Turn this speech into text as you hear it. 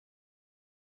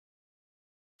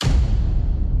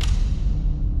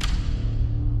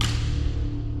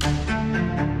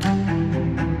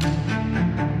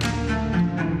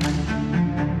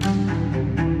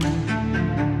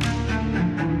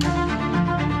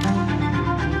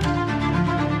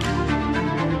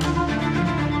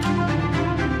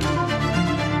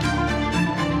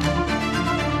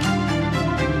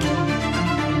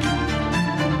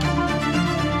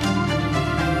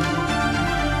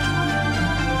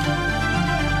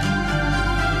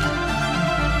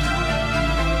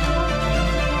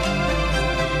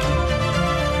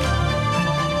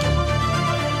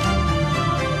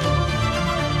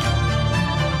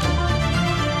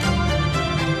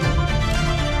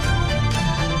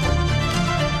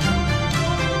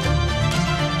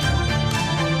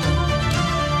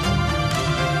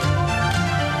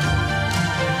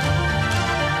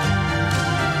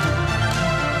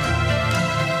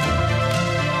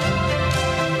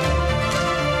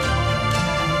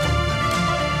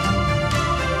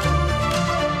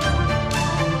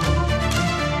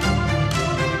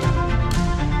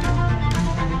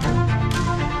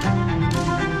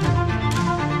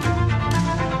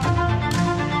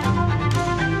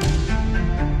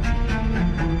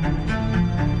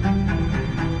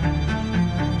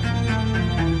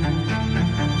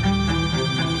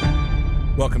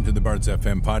Bards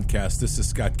FM podcast. This is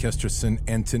Scott Kesterson,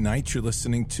 and tonight you're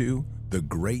listening to The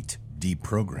Great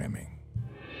Deprogramming.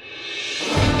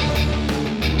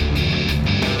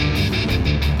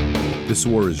 This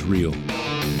war is real.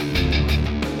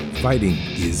 Fighting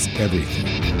is everything.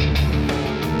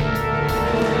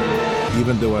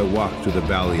 Even though I walk through the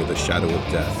valley of the shadow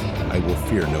of death, I will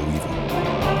fear no evil.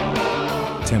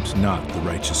 Tempt not the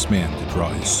righteous man to draw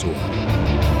his sword.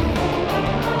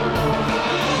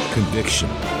 Conviction,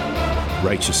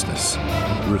 righteousness,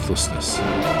 ruthlessness.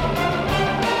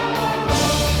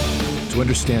 To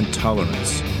understand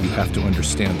tolerance, you have to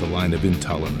understand the line of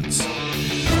intolerance.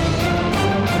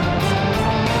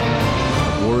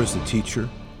 War is the teacher,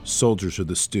 soldiers are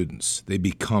the students. They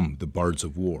become the bards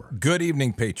of war. Good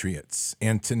evening, Patriots.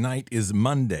 And tonight is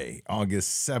Monday,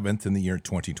 August 7th in the year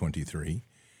 2023.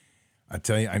 I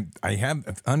tell you, I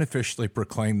have unofficially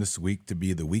proclaimed this week to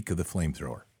be the week of the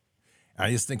flamethrower. I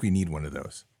just think we need one of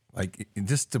those. Like,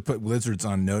 just to put lizards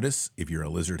on notice, if you're a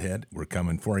lizard head, we're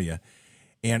coming for you.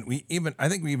 And I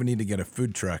think we even need to get a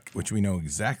food truck, which we know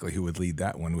exactly who would lead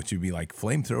that one, which would be like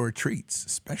Flamethrower Treats,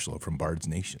 special from Bards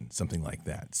Nation, something like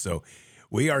that. So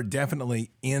we are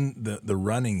definitely in the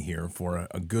running here for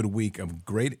a good week of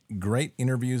great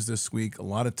interviews this week, a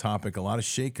lot of topic, a lot of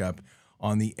shakeup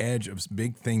on the edge of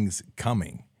big things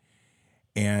coming.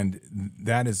 And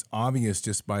that is obvious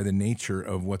just by the nature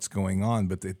of what's going on.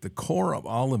 But the core of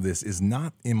all of this is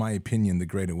not, in my opinion, the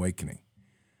Great Awakening.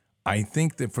 I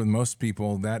think that for most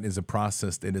people, that is a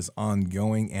process that is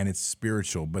ongoing and it's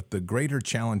spiritual. But the greater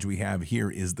challenge we have here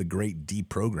is the great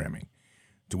deprogramming,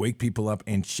 to wake people up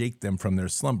and shake them from their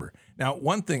slumber. Now,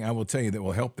 one thing I will tell you that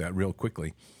will help that real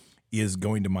quickly is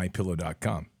going to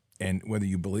mypillow.com. And whether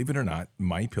you believe it or not,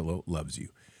 MyPillow loves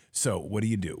you. So what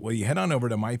do? Well, you head on over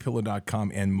to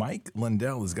mypillow.com, and Mike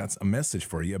Lundell has got a message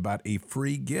for you about a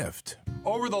free gift.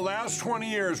 Over the last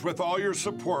 20 years, with all your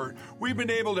support, we've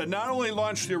been able to not only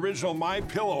launch the original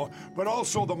MyPillow, but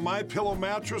also the MyPillow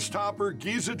mattress topper,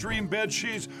 Giza Dream bed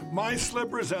sheets, My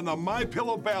Slippers, and the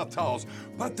MyPillow bath towels.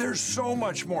 But there's so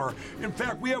much more. In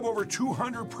fact, we have over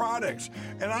 200 products,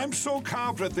 and I'm so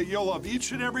confident that you'll love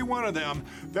each and every one of them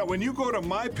that when you go to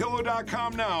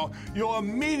mypillow.com now, you'll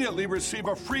immediately receive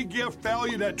a free gift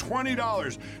valued at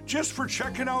 $20 just for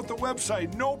checking out the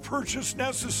website. No purchase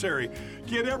necessary.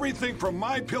 Get everything from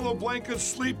MyPillow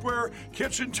blankets, sleepwear,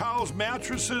 kitchen towels,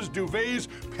 mattresses, duvets,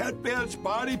 pet beds,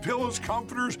 body pillows,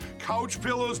 comforters, couch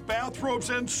pillows,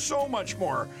 bathrobes, and so much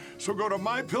more. So go to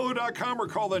mypillow.com or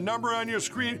call the number on your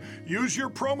screen. Use your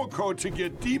promo code to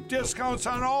get deep discounts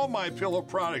on all MyPillow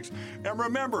products. And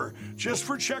remember, just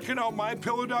for checking out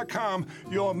mypillow.com,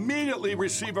 you'll immediately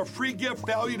receive a free gift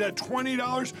valued at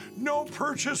 $20. No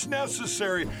purchase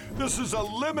necessary. This is a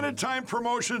limited time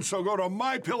promotion, so go to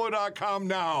mypillow.com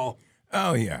now.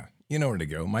 Oh, yeah. You know where to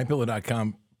go.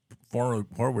 mypillow.com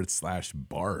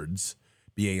 /bards,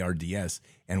 BARDS.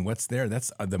 And what's there?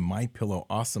 That's the MyPillow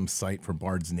awesome site for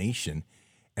Bards Nation.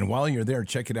 And while you're there,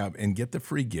 check it out and get the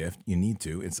free gift. You need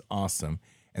to. It's awesome.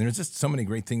 And there's just so many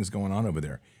great things going on over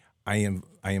there. I am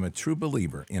a true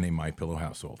believer in a MyPillow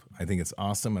household. I think it's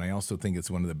awesome, and I also think it's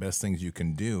one of the best things you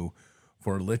can do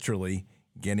for literally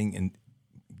getting and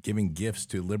giving gifts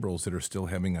to liberals that are still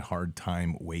having a hard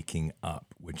time waking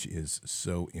up, which is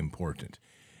so important.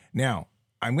 Now,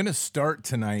 I'm going to start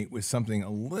tonight with something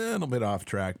a little bit off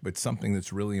track, but something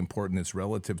that's really important. It's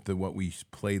relative to what we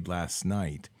played last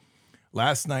night.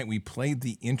 Last night, we played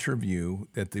the interview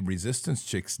that the Resistance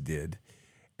Chicks did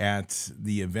at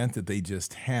the event that they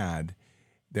just had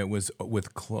that was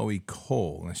with Chloe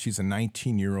Cole. And she's a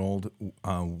 19-year-old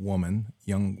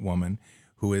young woman,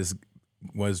 who was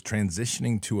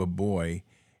transitioning to a boy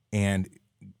and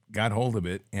got hold of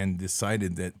it and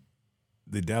decided that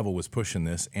the devil was pushing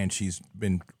this, and she's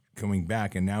been coming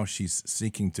back, and now she's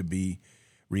seeking to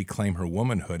reclaim her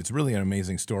womanhood. It's really an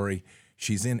amazing story.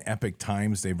 She's in Epic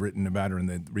Times. They've written about her, and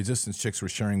the Resistance Chicks were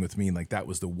sharing with me, like, that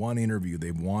was the one interview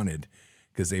they wanted,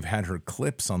 because they've had her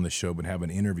clips on the show but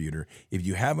haven't interviewed her. If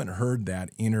you haven't heard that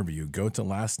interview, go to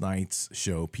last night's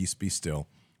show, Peace Be Still.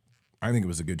 I think it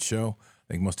was a good show.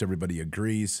 I think most everybody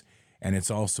agrees, and it's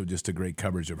also just a great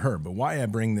coverage of her. But why I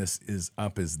bring this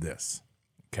up is this,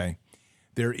 okay?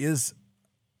 There is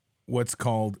what's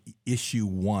called Issue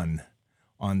 1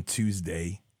 on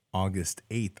Tuesday, August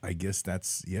 8th. I guess that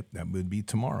would be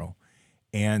tomorrow.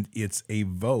 And it's a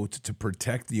vote to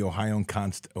protect the Ohioan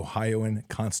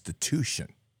Constitution,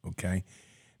 okay?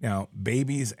 Now,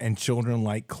 babies and children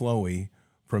like Chloe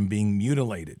from being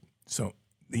mutilated. So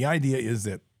the idea is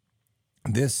that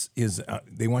this is,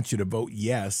 they want you to vote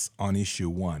yes on Issue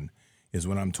 1, is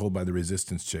what I'm told by the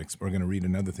Resistance Chicks. We're going to read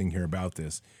another thing here about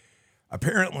this.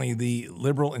 Apparently, the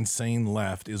liberal insane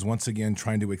left is once again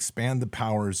trying to expand the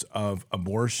powers of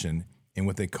abortion in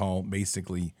what they call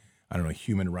basically, I don't know,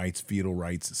 human rights, fetal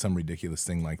rights, some ridiculous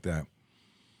thing like that.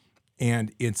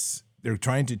 And they're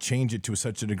trying to change it to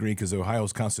such a degree, because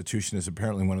Ohio's constitution is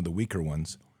apparently one of the weaker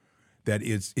ones, that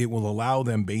it will allow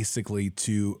them basically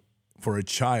for a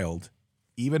child,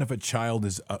 even if a child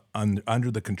is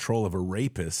under the control of a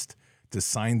rapist, to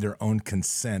sign their own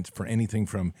consent for anything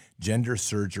from gender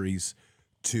surgeries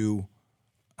to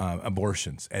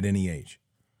abortions at any age.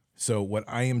 So what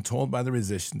I am told by the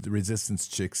resistance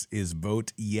chicks is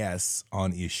vote yes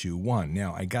on issue 1.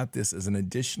 Now, I got this as an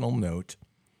additional note.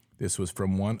 This was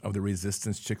from one of the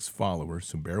resistance chicks followers,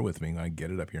 so bear with me. I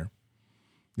get it up here.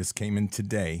 This came in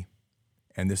today,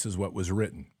 and this is what was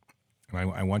written.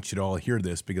 And I want you to all hear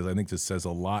this, because I think this says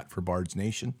a lot for Bard's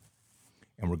Nation,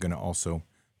 and we're going to also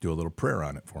do a little prayer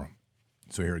on it for them.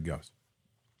 So here it goes.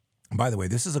 By the way,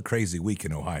 this is a crazy week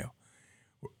in Ohio.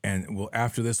 And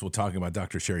after this, we'll talk about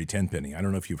Dr. Sherry Tenpenny. I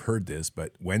don't know if you've heard this,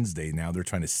 but Wednesday now they're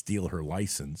trying to steal her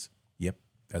license. Yep,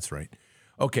 that's right.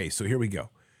 Okay, so here we go.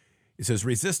 It says,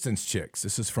 Resistance Chicks.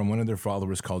 This is from one of their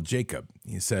followers called Jacob.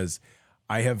 He says,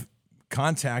 I have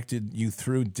contacted you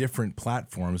through different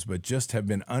platforms, but just have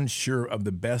been unsure of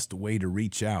the best way to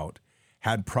reach out.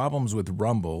 Had problems with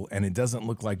Rumble, and it doesn't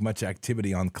look like much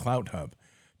activity on CloutHub.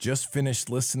 Just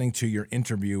finished listening to your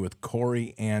interview with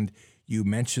Corey, and you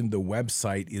mentioned the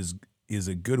website is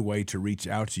a good way to reach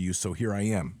out to you, so here I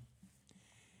am.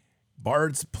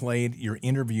 Bard's played your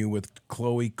interview with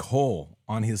Chloe Cole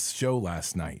on his show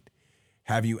last night.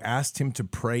 Have you asked him to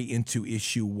pray into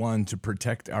issue 1 to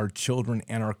protect our children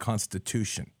and our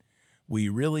Constitution? We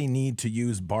really need to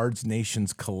use Bard's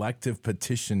Nation's collective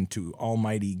petition to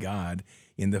Almighty God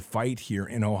in the fight here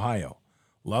in Ohio.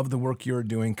 Love the work you're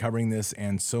doing covering this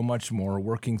and so much more,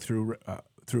 working through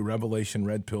Revelation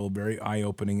Red Pill, very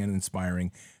eye-opening and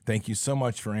inspiring. Thank you so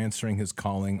much for answering his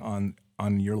calling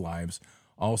on your lives.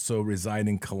 Also reside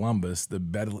in Columbus, the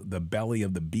belly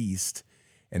of the beast,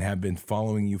 and have been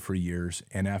following you for years,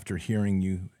 and after hearing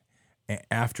you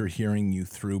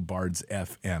through Bard's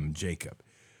FM, Jacob.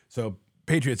 So,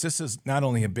 Patriots, this is not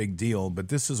only a big deal, but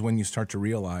this is when you start to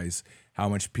realize how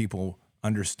much people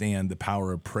understand the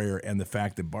power of prayer and the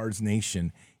fact that Bard's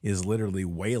Nation is literally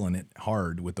wailing it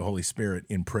hard with the Holy Spirit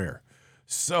in prayer.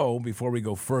 So, before we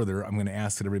go further, I'm going to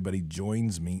ask that everybody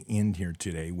joins me in here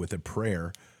today with a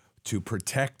prayer to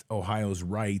protect Ohio's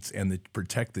rights and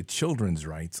protect the children's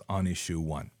rights on issue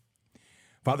 1.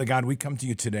 Father God, we come to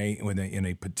you today in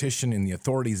a petition in the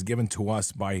authorities given to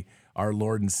us by our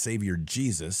Lord and Savior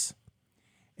Jesus,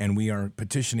 and we are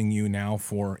petitioning you now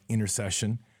for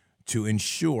intercession to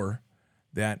ensure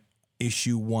that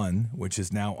issue 1, which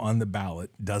is now on the ballot,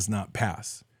 does not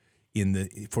pass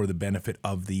for the benefit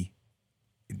of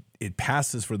it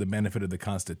passes for the benefit of the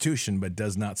Constitution, but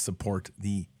does not support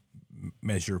the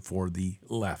measure for the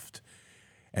left.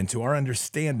 And to our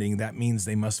understanding, that means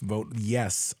they must vote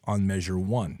yes on measure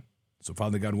 1. So,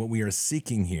 Father God, what we are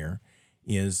seeking here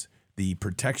is the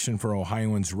protection for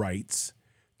Ohioans' rights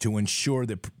to ensure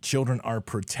that children are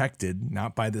protected,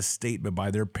 not by the state, but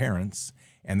by their parents,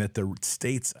 and that the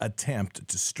state's attempt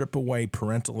to strip away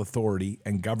parental authority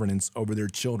and governance over their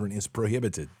children is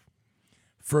prohibited.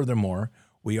 Furthermore,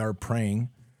 we are praying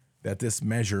that this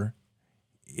measure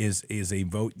is a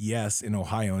vote yes in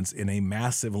Ohioans in a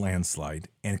massive landslide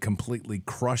and completely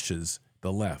crushes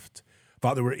the left.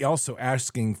 Father, we're also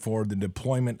asking for the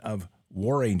deployment of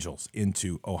war angels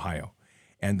into Ohio,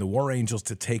 and the war angels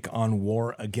to take on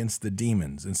war against the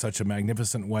demons in such a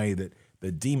magnificent way that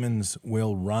the demons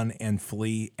will run and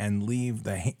flee and leave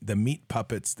the meat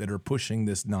puppets that are pushing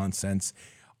this nonsense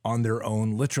on their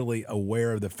own, literally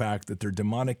aware of the fact that their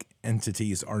demonic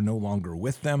entities are no longer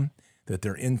with them, that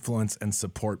their influence and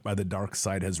support by the dark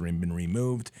side has been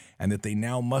removed, and that they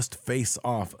now must face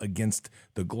off against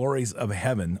the glories of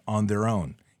heaven on their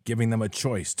own, giving them a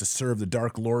choice to serve the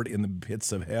dark lord in the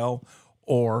pits of hell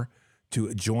or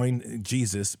to join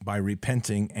Jesus by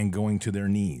repenting and going to their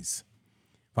knees.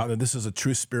 Father, this is a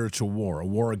true spiritual war, a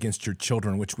war against your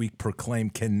children, which we proclaim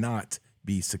cannot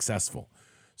be successful.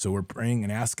 So we're praying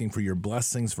and asking for your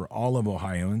blessings for all of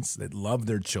Ohioans that love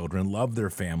their children, love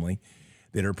their family,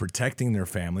 that are protecting their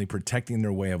family, protecting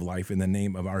their way of life in the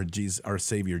name of our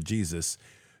Savior Jesus,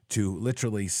 to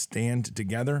literally stand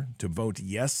together, to vote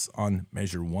yes on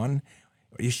measure 1,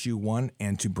 issue 1,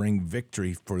 and to bring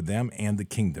victory for them and the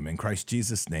kingdom. In Christ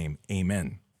Jesus' name,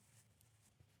 amen.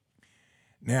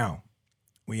 Now,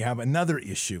 we have another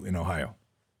issue in Ohio.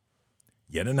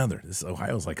 Yet another.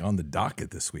 Ohio's like on the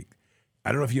docket this week.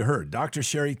 I don't know if you heard, Dr.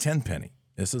 Sherry Tenpenny.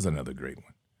 This is another great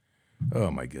one.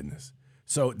 Oh, my goodness.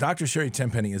 So Dr. Sherry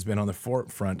Tenpenny has been on the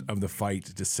forefront of the fight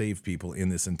to save people in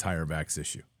this entire vax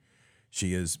issue.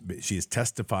 She has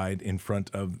testified in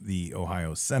front of the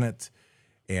Ohio Senate,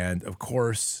 and of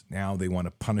course, now they want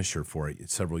to punish her for it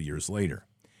several years later.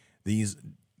 These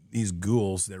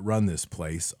ghouls that run this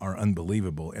place are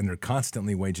unbelievable, and they're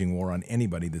constantly waging war on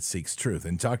anybody that seeks truth.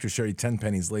 And Dr. Sherry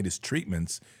Tenpenny's latest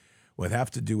treatments, what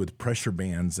have to do with pressure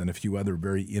bands and a few other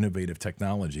very innovative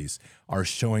technologies, are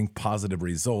showing positive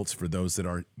results for those that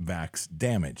are vax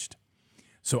damaged.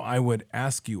 So I would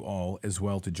ask you all as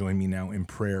well to join me now in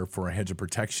prayer for a hedge of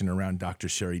protection around Dr.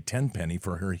 Sherry Tenpenny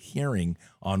for her hearing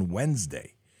on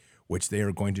Wednesday, which they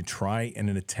are going to try in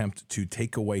an attempt to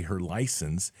take away her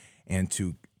license and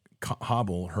to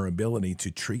hobble her ability to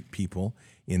treat people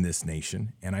in this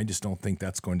nation. And I just don't think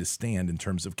that's going to stand in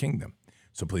terms of kingdom.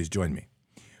 So please join me.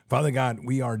 Father God,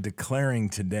 we are declaring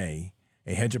today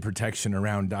a hedge of protection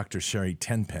around Dr. Sherry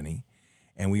Tenpenny,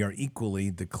 and we are equally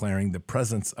declaring the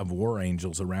presence of war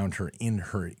angels around her in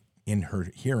her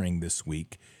hearing this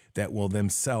week that will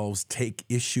themselves take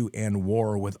issue and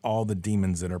war with all the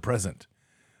demons that are present.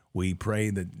 We pray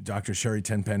that Dr. Sherry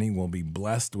Tenpenny will be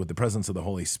blessed with the presence of the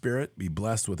Holy Spirit, be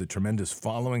blessed with a tremendous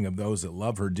following of those that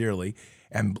love her dearly,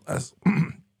 and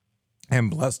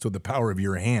blessed with the power of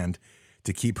your hand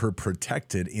to keep her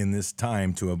protected in this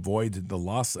time to avoid the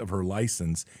loss of her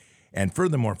license. And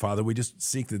furthermore, Father, we just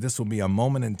seek that this will be a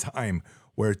moment in time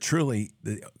where truly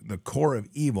the core of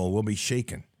evil will be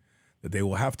shaken, that they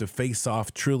will have to face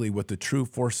off truly with the true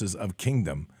forces of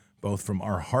kingdom, both from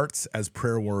our hearts as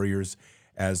prayer warriors,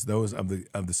 as those of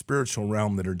the spiritual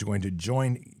realm that are going to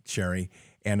join Sherry,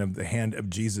 and of the hand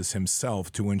of Jesus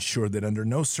himself to ensure that under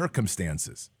no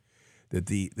circumstances that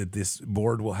this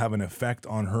board will have an effect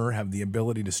on her, have the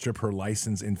ability to strip her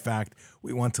license. In fact,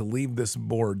 we want to leave this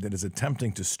board that is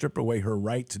attempting to strip away her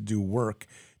right to do work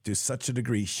to such a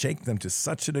degree, shake them to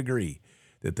such a degree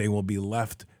that they will be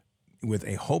left with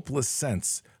a hopeless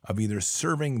sense of either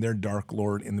serving their dark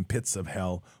lord in the pits of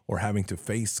hell or having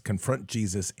to confront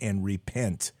Jesus and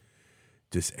repent,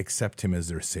 just accept him as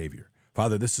their Savior.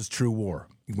 Father, this is true war.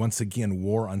 Once again,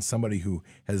 war on somebody who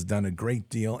has done a great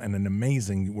deal and an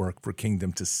amazing work for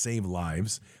kingdom to save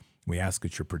lives. We ask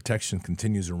that your protection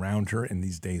continues around her in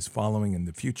these days following in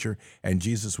the future. And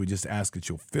Jesus, we just ask that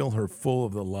you'll fill her full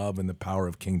of the love and the power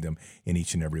of kingdom in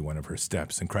each and every one of her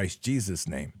steps. In Christ Jesus'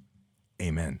 name,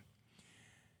 amen.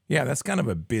 Yeah, that's kind of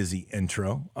a busy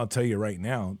intro. I'll tell you right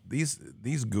now, these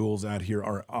ghouls out here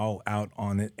are all out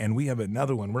on it. And we have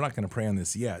another one. We're not going to pray on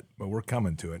this yet, but we're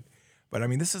coming to it. But I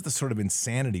mean, this is the sort of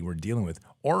insanity we're dealing with.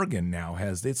 Oregon now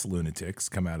has its lunatics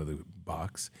come out of the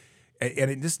box, and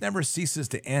it just never ceases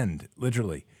to end,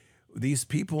 literally. These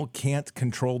people can't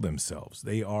control themselves.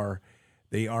 They are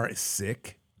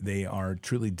sick. They are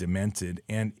truly demented.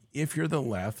 And if you're the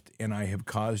left and I have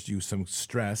caused you some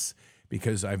stress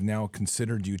because I've now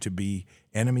considered you to be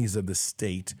enemies of the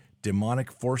state,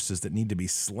 demonic forces that need to be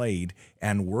slayed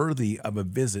and worthy of a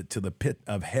visit to the pit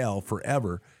of hell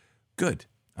forever, good.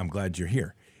 I'm glad you're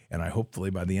here. And I hopefully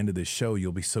by the end of this show,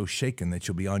 you'll be so shaken that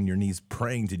you'll be on your knees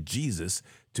praying to Jesus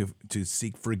to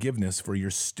seek forgiveness for your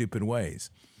stupid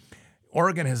ways.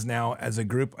 Oregon has now, as a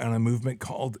group on a movement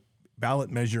called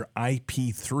ballot measure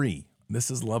IP3.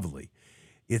 This is lovely.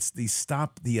 It's the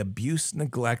Stop the Abuse,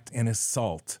 Neglect, and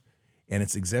Assault and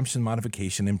its Exemption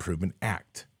Modification Improvement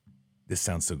Act. This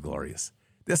sounds so glorious.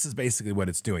 This is basically what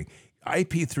it's doing.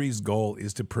 IP3's goal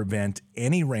is to prevent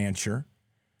any rancher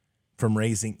from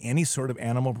raising any sort of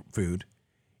animal food.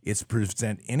 It's to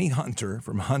prevent any hunter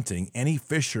from hunting, any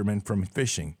fisherman from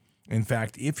fishing. In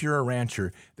fact, if you're a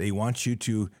rancher, they want you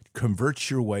to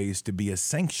convert your ways to be a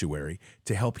sanctuary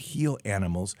to help heal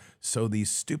animals so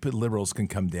these stupid liberals can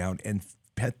come down and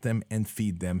pet them and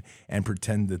feed them and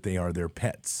pretend that they are their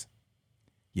pets.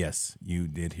 Yes, you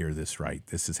did hear this right.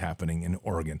 This is happening in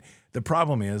Oregon. The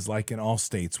problem is, like in all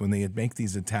states, when they make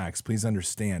these attacks, please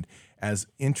understand, as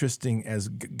interesting, as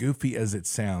goofy as it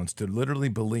sounds, to literally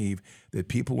believe that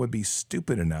people would be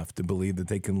stupid enough to believe that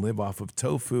they can live off of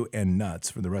tofu and nuts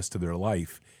for the rest of their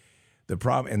life. The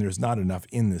problem, and there's not enough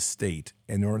in this state,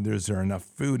 and nor is there enough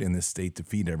food in this state to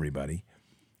feed everybody.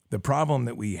 The problem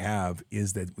that we have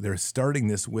is that they're starting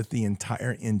this with the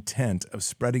entire intent of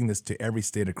spreading this to every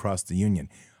state across the union.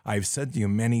 I've said to you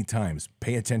many times,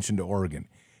 pay attention to Oregon,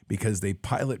 because they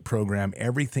pilot program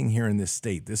everything here in this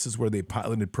state. This is where they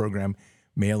piloted program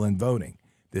mail-in voting.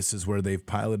 This is where they've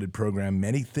piloted program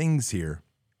many things here.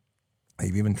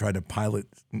 They've even tried to pilot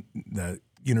the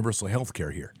universal health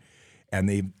care here. And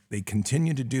they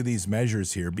continue to do these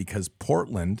measures here because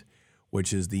Portland,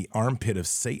 which is the armpit of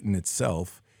Satan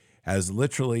itself, has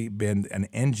literally been an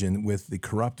engine with the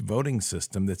corrupt voting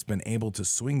system that's been able to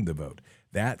swing the vote.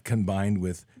 That combined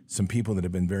with some people that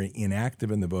have been very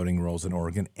inactive in the voting rolls in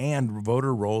Oregon and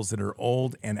voter rolls that are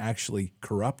old and actually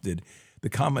corrupted, the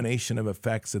combination of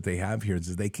effects that they have here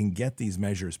is they can get these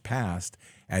measures passed,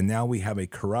 and now we have a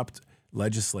corrupt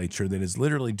legislature that is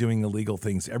literally doing illegal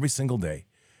things every single day,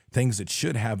 things that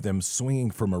should have them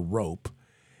swinging from a rope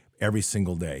every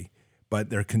single day. But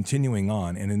they're continuing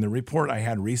on. And in the report I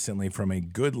had recently from a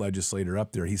good legislator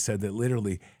up there, he said that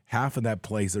literally half of that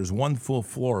place, there's one full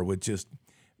floor with just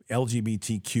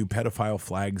LGBTQ pedophile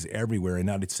flags everywhere and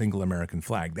not a single American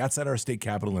flag. That's at our state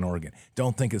capitol in Oregon.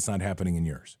 Don't think it's not happening in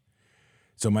yours.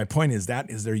 So my point is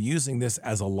they're using this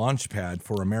as a launch pad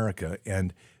for America.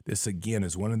 And this, again,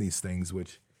 is one of these things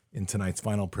which in tonight's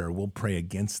final prayer, we'll pray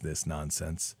against this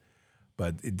nonsense.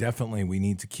 But definitely we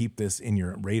need to keep this in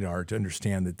your radar to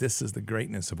understand that this is the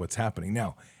greatness of what's happening.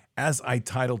 Now, as I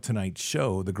titled tonight's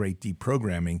show, The Great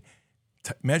Deprogramming,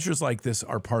 measures like this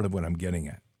are part of what I'm getting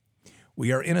at.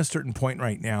 We are in a certain point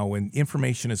right now when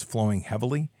information is flowing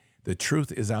heavily, the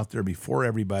truth is out there before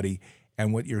everybody,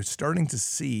 and what you're starting to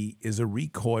see is a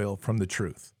recoil from the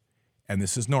truth. And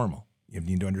this is normal. You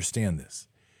need to understand this.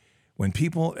 When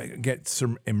people get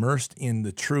immersed in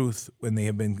the truth, when they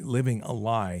have been living a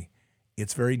lie,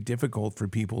 it's very difficult for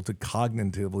people to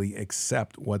cognitively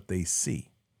accept what they see.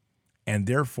 And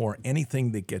therefore,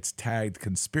 anything that gets tagged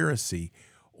conspiracy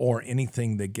or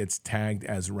anything that gets tagged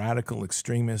as radical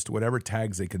extremist, whatever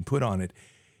tags they can put on it,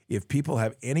 if people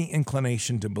have any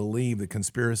inclination to believe that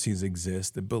conspiracies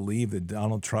exist, that believe that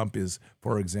Donald Trump is,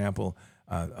 for example,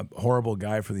 a horrible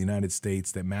guy for the United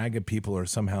States, that MAGA people are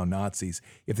somehow Nazis,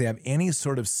 if they have any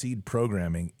sort of seed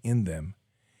programming in them,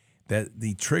 that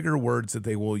the trigger words that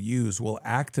they will use will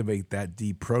activate that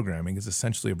deprogramming. Is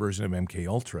essentially a version of MK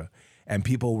Ultra, and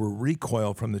people will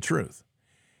recoil from the truth.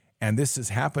 And this is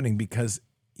happening because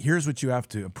here's what you have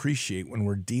to appreciate when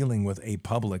we're dealing with a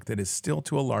public that is still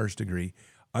to a large degree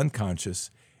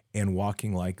unconscious and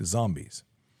walking like zombies.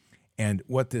 And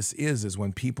what this is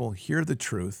when people hear the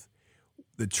truth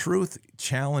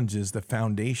challenges the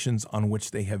foundations on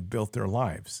which they have built their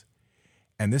lives.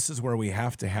 And this is where we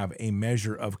have to have a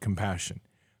measure of compassion,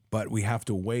 but we have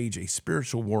to wage a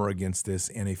spiritual war against this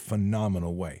in a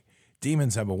phenomenal way.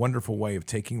 Demons have a wonderful way of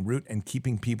taking root and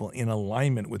keeping people in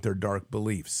alignment with their dark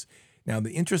beliefs. Now,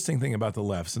 the interesting thing about the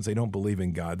left, since they don't believe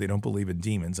in God, they don't believe in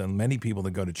demons, and many people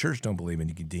that go to church don't believe in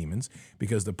demons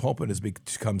because the pulpit has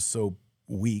become so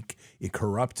weak, it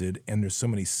corrupted, and there's so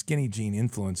many skinny jean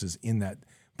influences in that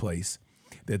place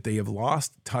that they have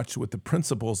lost touch with the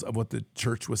principles of what the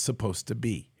church was supposed to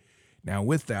be. Now,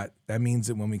 with that means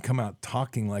that when we come out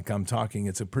talking like I'm talking,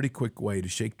 it's a pretty quick way to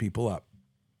shake people up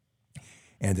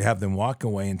and to have them walk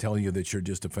away and tell you that you're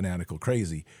just a fanatical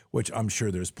crazy, which I'm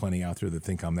sure there's plenty out there that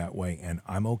think I'm that way, and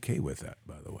I'm okay with that,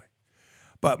 by the way.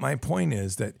 But my point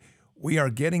is that we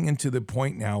are getting into the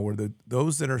point now where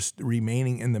those that are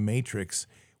remaining in the matrix,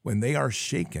 when they are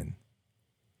shaken,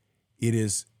 it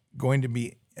is going to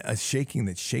be a shaking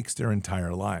that shakes their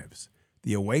entire lives.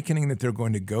 The awakening that they're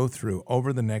going to go through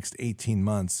over the next 18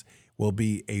 months will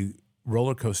be a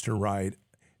roller coaster ride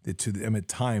that to them at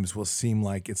times will seem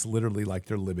like it's literally like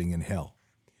they're living in hell.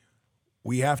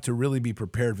 We have to really be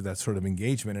prepared for that sort of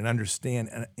engagement and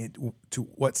understand to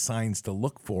what signs to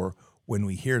look for when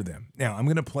we hear them. Now, I'm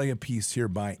going to play a piece here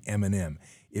by Eminem.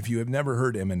 If you have never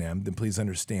heard Eminem, then please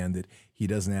understand that he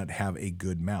does not have a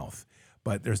good mouth.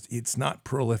 But it's not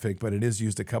prolific, but it is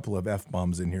used a couple of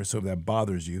F-bombs in here. So if that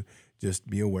bothers you, just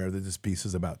be aware that this piece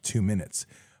is about 2 minutes.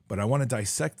 But I want to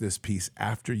dissect this piece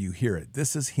after you hear it.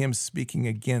 This is him speaking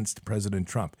against President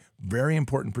Trump. Very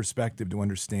important perspective to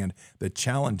understand the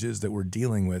challenges that we're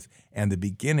dealing with and the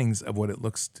beginnings of what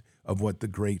the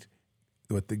great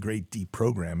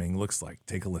deprogramming looks like.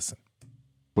 Take a listen.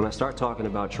 When I start talking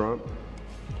about Trump,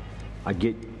 I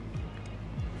get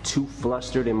too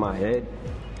flustered in my head.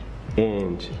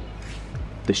 And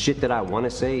the shit that I want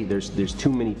to say, there's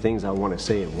too many things I want to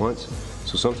say at once.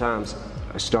 So sometimes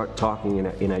I start talking and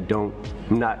I'm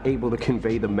not able to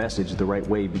convey the message the right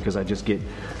way because I just get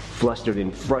flustered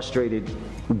and frustrated.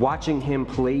 Watching him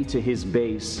play to his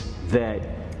base that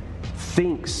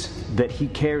thinks that he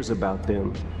cares about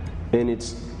them, and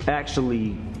it's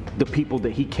actually the people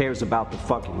that he cares about the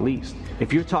fucking least.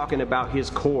 If you're talking about his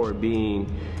core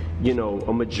being,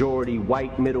 a majority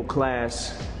white middle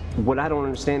class, what I don't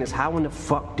understand is how in the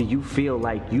fuck do you feel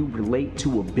like you relate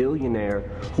to a billionaire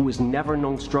who has never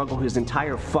known struggle his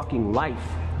entire fucking life?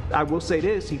 I will say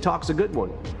this, he talks a good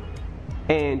one.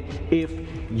 And if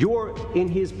you're in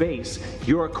his base,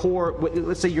 you're a core,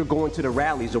 let's say you're going to the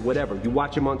rallies or whatever, you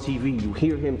watch him on TV, you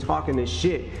hear him talking this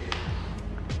shit,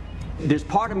 there's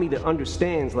part of me that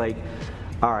understands, like,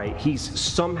 all right, he's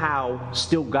somehow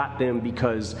still got them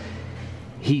because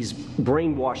he's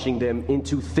brainwashing them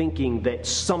into thinking that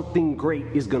something great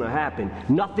is going to happen.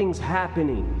 Nothing's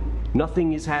happening.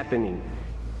 Nothing is happening.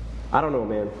 I don't know,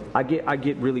 man. I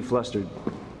get really flustered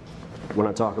when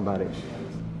I talk about it.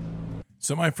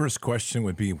 So my first question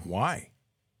would be, why?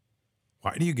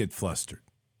 Why do you get flustered?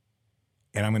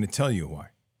 And I'm going to tell you why.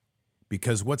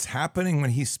 Because what's happening when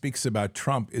he speaks about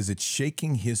Trump is it's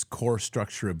shaking his core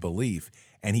structure of belief,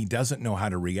 and he doesn't know how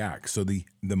to react. So the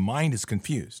mind is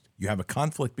confused. You have a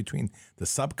conflict between the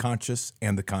subconscious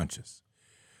and the conscious.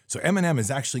 So Eminem is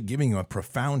actually giving you a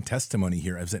profound testimony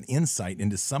here as an insight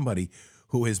into somebody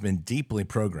who has been deeply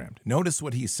programmed. Notice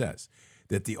what he says,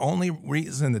 that the only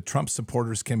reason that Trump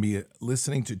supporters can be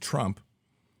listening to Trump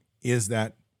is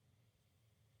that,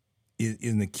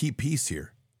 in the key piece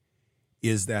here,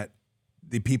 is that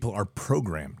the people are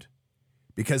programmed.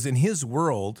 Because in his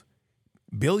world,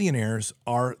 billionaires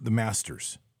are the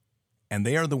masters, and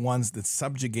they are the ones that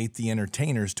subjugate the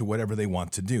entertainers to whatever they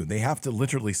want to do. They have to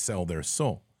literally sell their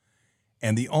soul.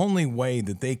 And the only way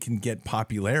that they can get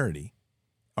popularity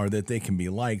or that they can be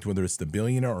liked, whether it's the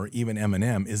billionaire or even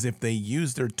Eminem, is if they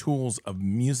use their tools of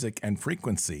music and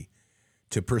frequency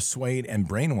to persuade and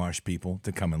brainwash people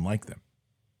to come and like them.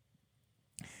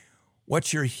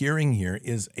 What you're hearing here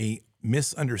is a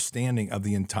misunderstanding of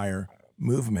the entire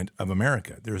movement of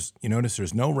America. You notice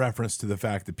there's no reference to the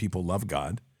fact that people love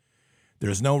God.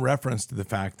 There's no reference to the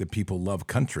fact that people love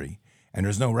country. And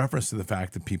there's no reference to the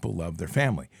fact that people love their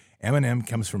family. Eminem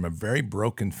comes from a very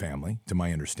broken family, to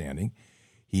my understanding.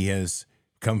 He has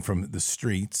come from the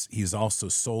streets. He's also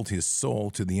sold his soul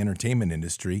to the entertainment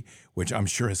industry, which I'm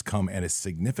sure has come at a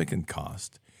significant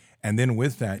cost. And then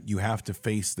with that, you have to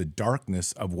face the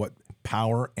darkness of what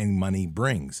power and money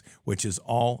brings, which is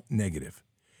all negative.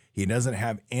 He doesn't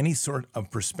have any sort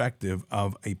of perspective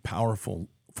of a powerful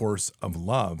force of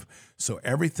love. So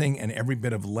everything and every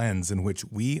bit of lens in which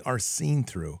we are seen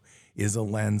through is a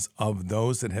lens of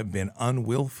those that have been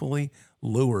unwillfully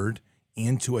lured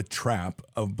into a trap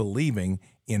of believing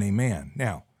in a man.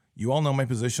 Now, you all know my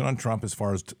position on Trump as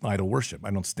far as idol worship.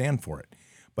 I don't stand for it.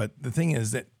 But the thing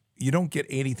is that you don't get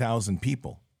 80,000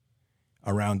 people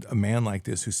around a man like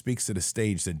this who speaks at a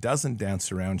stage that doesn't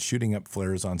dance around, shooting up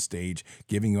flares on stage,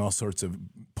 giving you all sorts of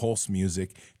pulse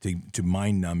music to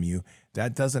mind numb you.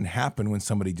 That doesn't happen when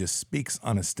somebody just speaks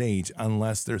on a stage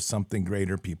unless there's something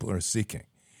greater people are seeking.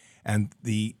 And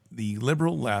the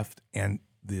liberal left and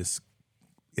this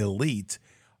elite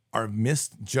are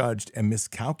misjudged and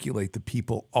miscalculate the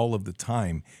people all of the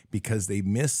time because they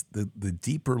miss the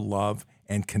deeper love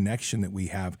and connection that we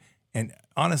have. And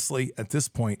honestly, at this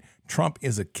point, Trump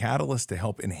is a catalyst to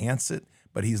help enhance it,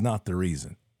 but he's not the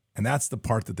reason. And that's the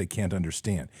part that they can't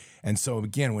understand. And so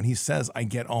again, when he says, I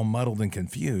get all muddled and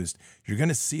confused, you're going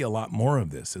to see a lot more of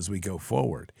this as we go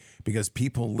forward because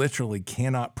people literally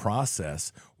cannot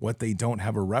process what they don't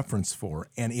have a reference for.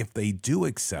 And if they do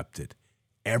accept it,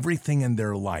 everything in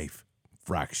their life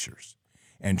fractures.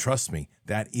 And trust me,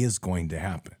 that is going to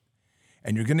happen.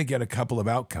 And you're going to get a couple of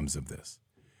outcomes of this.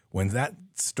 When that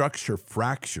structure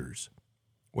fractures,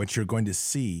 what you're going to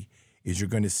see is you're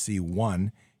going to see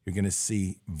one, you're going to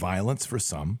see violence for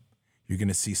some. You're going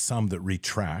to see some that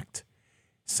retract,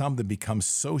 some that become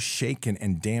so shaken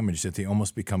and damaged that they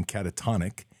almost become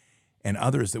catatonic, and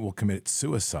others that will commit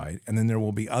suicide. And then there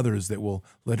will be others that will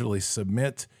literally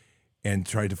submit and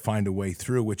try to find a way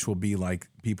through, which will be like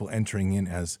people entering in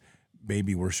as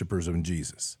baby worshipers of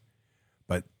Jesus.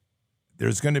 But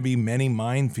there's going to be many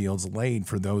minefields laid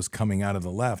for those coming out of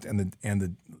the left, and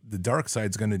the dark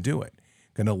side's going to do it.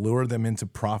 Going to lure them into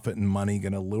profit and money,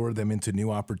 going to lure them into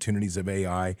new opportunities of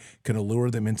AI, going to lure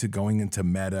them into going into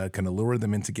meta, going to lure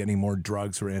them into getting more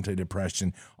drugs for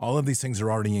antidepressant. All of these things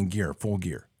are already in gear, full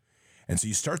gear. And so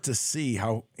you start to see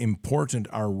how important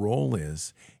our role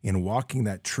is in walking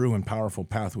that true and powerful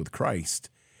path with Christ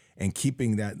and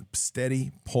keeping that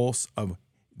steady pulse of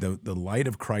the light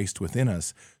of Christ within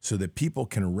us so that people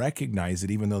can recognize it,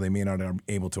 even though they may not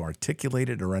be able to articulate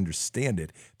it or understand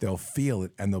it. They'll feel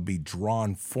it and they'll be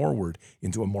drawn forward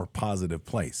into a more positive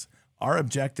place. Our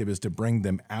objective is to bring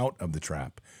them out of the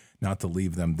trap, not to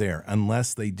leave them there,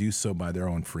 unless they do so by their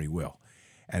own free will.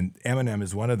 And Eminem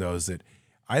is one of those that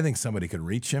I think somebody could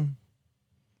reach him,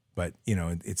 but,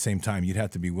 at the same time, you'd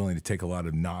have to be willing to take a lot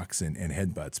of knocks and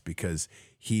headbutts because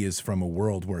he is from a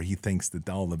world where he thinks that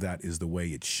all of that is the way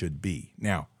it should be.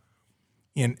 Now,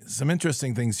 And some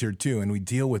interesting things here too, and we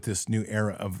deal with this new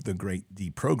era of the great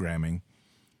deprogramming.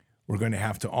 We're going to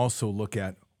have to also look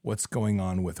at what's going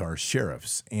on with our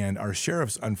sheriffs. And our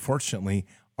sheriffs, unfortunately,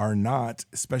 are not,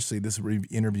 especially this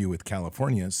interview with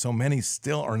California, so many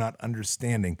still are not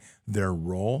understanding their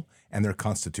role and their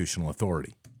constitutional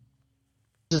authority.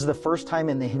 This is the first time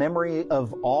in the memory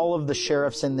of all of the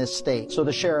sheriffs in this state. So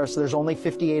the sheriffs, there's only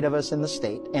 58 of us in the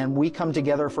state, and we come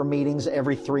together for meetings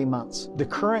every 3 months. The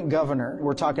current governor,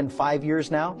 we're talking 5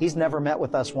 years now, he's never met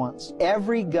with us once.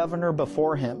 Every governor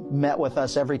before him met with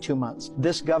us every 2 months.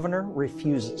 This governor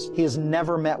refuses. He has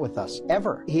never met with us,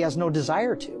 ever. He has no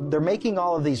desire to. They're making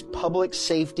all of these public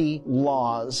safety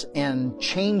laws and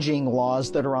changing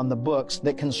laws that are on the books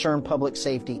that concern public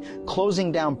safety,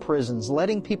 closing down prisons,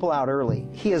 letting people out early.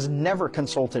 He has never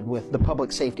consulted with the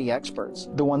public safety experts,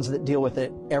 the ones that deal with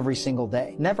it every single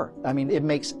day. Never. I mean, it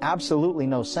makes absolutely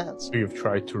no sense. You've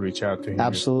tried to reach out to him.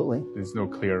 Absolutely. There's no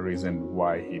clear reason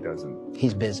why he doesn't.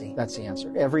 He's busy. That's the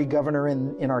answer. Every governor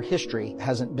in our history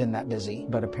hasn't been that busy,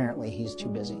 but apparently he's too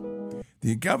busy.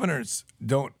 The governor's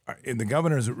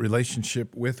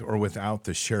relationship with or without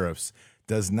the sheriffs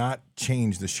does not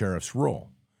change the sheriff's role.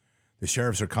 The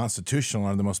sheriffs are constitutional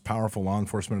and are the most powerful law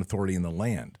enforcement authority in the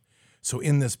land. So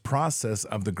in this process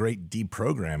of the great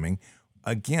deprogramming,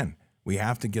 again, we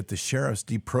have to get the sheriffs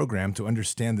deprogrammed to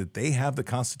understand that they have the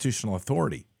constitutional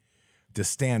authority to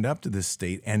stand up to this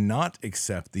state and not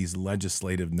accept these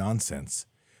legislative nonsense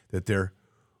that they're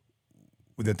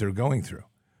going through.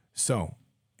 So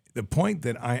the point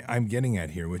that I'm getting at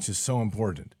here, which is so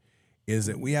important, is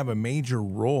that we have a major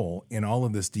role in all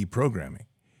of this deprogramming,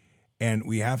 and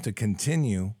we have to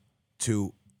continue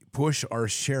to push our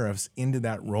sheriffs into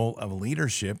that role of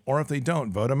leadership, or if they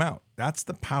don't, vote them out. That's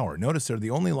the power. Notice they're the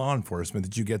only law enforcement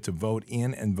that you get to vote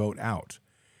in and vote out.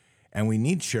 And we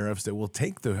need sheriffs that will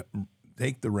take the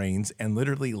reins and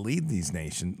literally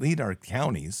lead our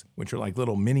counties, which are like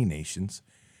little mini nations,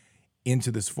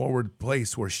 into this forward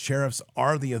place where sheriffs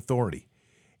are the authority.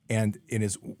 And it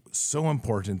is so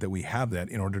important that we have that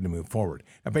in order to move forward.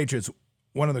 Now, Patriots,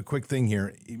 one other quick thing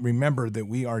here. Remember that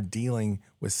we are dealing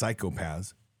with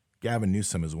psychopaths. Gavin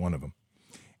Newsom is one of them.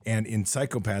 And in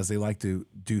psychopaths, they like to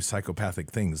do psychopathic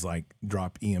things like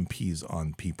drop EMPs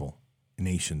on people,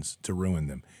 nations, to ruin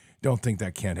them. Don't think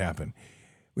that can't happen.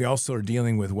 We also are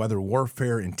dealing with weather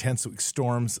warfare, intense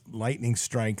storms, lightning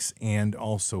strikes, and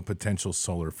also potential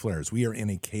solar flares. We are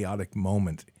in a chaotic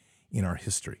moment in our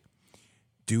history.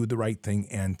 Do the right thing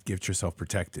and get yourself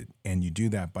protected. And you do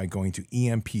that by going to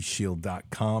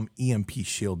empshield.com,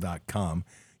 empshield.com.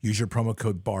 Use your promo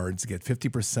code BARDS, get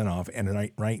 50% off.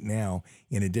 And right now,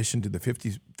 in addition to the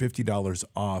 $50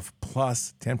 off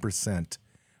plus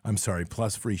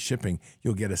plus free shipping,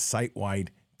 you'll get a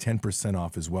site-wide 10%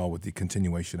 off as well with the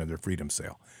continuation of their Freedom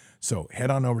Sale. So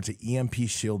head on over to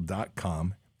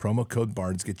empshield.com. Promo code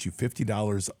BARDS gets you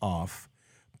 $50 off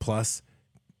plus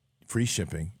free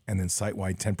shipping, and then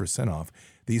site-wide 10% off.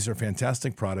 These are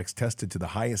fantastic products tested to the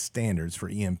highest standards for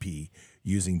EMP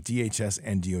using DHS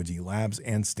and DoD labs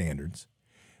and standards.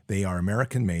 They are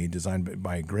American-made, designed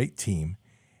by a great team,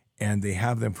 and they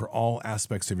have them for all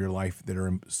aspects of your life that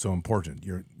are so important.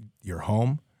 Your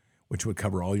home, which would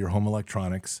cover all your home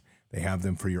electronics. They have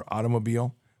them for your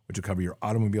automobile, which would cover your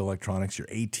automobile electronics, your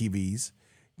ATVs.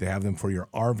 They have them for your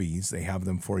RVs. They have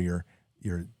them for your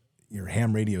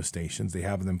ham radio stations. They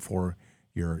have them for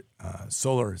your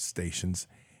solar stations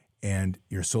and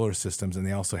your solar systems, and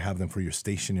they also have them for your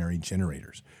stationary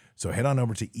generators. So head on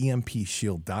over to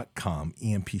empshield.com,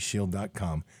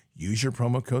 empshield.com. Use your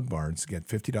promo code BARDS, get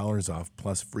 $50 off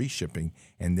plus free shipping,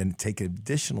 and then take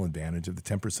additional advantage of the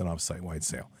 10% off site-wide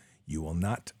sale. You will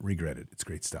not regret it. It's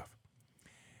great stuff.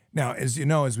 Now, as you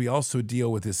know, as we also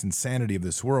deal with this insanity of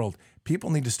this world,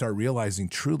 people need to start realizing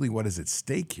truly what is at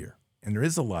stake here. And there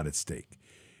is a lot at stake.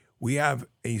 We have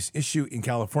an issue in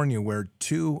California where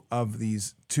two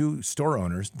store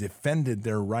owners defended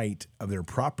their right of their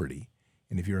property.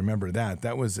 And if you remember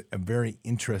that was a very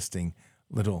interesting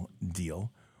little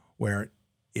deal where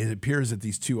it appears that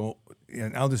these two,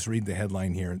 and I'll just read the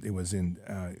headline here. It was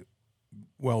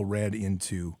well read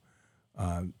into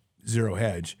Zero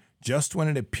Hedge. Just when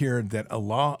it appeared that a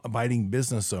law-abiding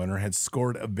business owner had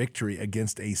scored a victory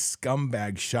against a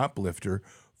scumbag shoplifter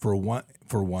for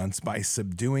once by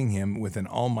subduing him with an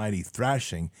almighty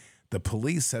thrashing, the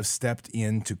police have stepped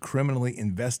in to criminally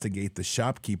investigate the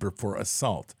shopkeeper for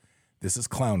assault. This is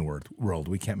clown world.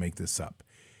 We can't make this up.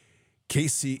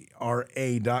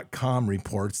 KCRA.com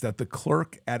reports that the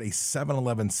clerk at a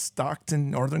 7-Eleven Stockton,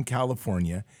 Northern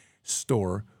California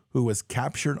store who was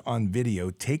captured on video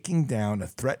taking down a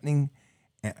threatening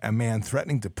a man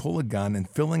threatening to pull a gun and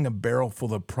filling a barrel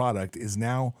full of product is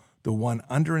now the one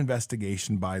under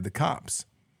investigation by the cops.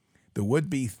 The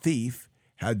would-be thief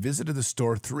had visited the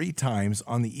store 3 times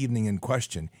on the evening in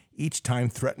question, each time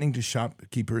threatening to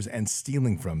shopkeepers and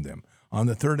stealing from them. On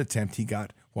the 3rd attempt, he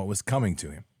got what was coming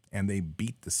to him, and they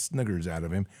beat the snuggers out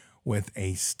of him with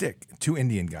a stick. 2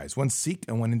 Indian guys, one Sikh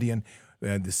and one Indian.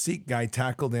 The Sikh guy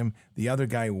tackled him. The other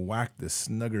guy whacked the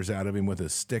snuggers out of him with a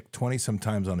stick 20-some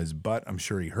times on his butt. I'm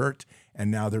sure he hurt,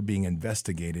 and now they're being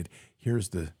investigated. Here's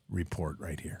the report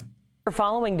right here.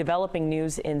 Following developing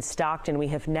news in Stockton, we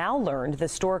have now learned the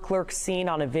store clerks seen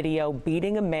on a video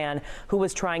beating a man who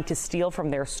was trying to steal from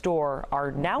their store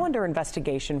are now under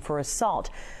investigation for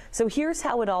assault. So here's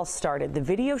how it all started. The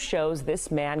video shows this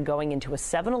man going into a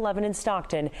 7-Eleven in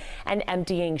Stockton and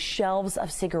emptying shelves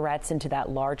of cigarettes into that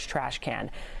large trash can.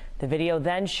 The video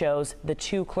then shows the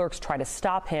 2 clerks try to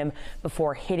stop him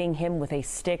before hitting him with a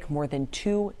stick more than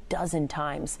 24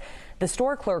 times. The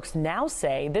store clerks now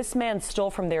say this man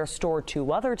stole from their store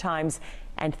 2 other times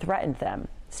and threatened them.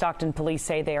 Stockton police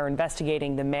say they are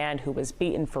investigating the man who was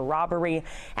beaten for robbery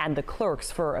and the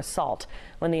clerks for assault.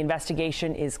 When the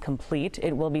investigation is complete,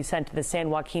 it will be sent to the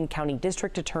San Joaquin County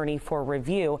District Attorney for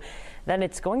review. Then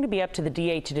it's going to be up to the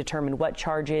DA to determine what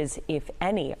charges, if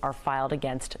any, are filed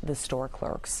against the store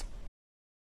clerks.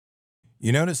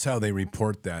 You notice how they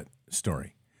report that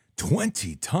story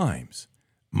 20 times.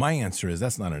 My answer is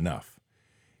that's not enough.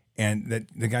 And that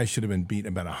the guy should have been beat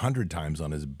about 100 times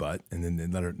on his butt, and then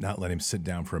they not let him sit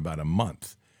down for about a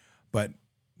month. But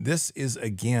this is,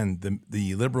 again,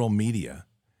 the liberal media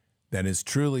that is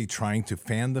truly trying to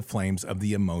fan the flames of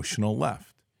the emotional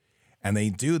left. And they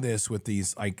do this with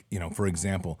these, like, for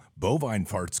example, bovine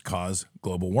farts cause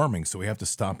global warming, so we have to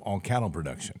stop all cattle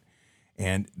production.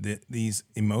 And these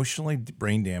emotionally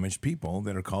brain damaged people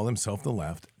that are called themselves the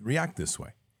left react this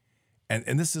way.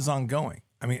 And this is ongoing.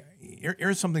 I mean,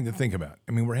 here's something to think about.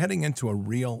 I mean, we're heading into a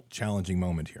real challenging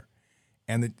moment here.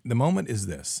 And the moment is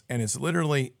this, and it's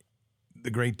literally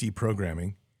the great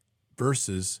deprogramming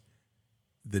versus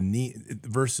the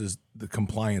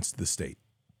compliance to the state.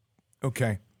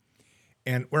 Okay.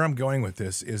 And where I'm going with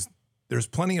this is there's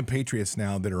plenty of patriots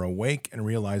now that are awake and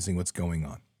realizing what's going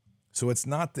on. So it's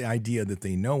not the idea that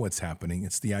they know what's happening.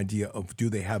 It's the idea of, do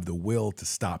they have the will to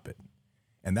stop it?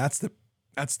 And that's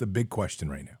the big question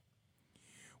right now.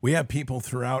 We have people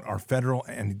throughout our federal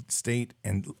and state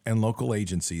and local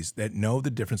agencies that know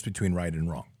the difference between right and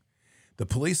wrong. The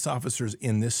police officers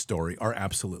in this story are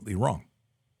absolutely wrong.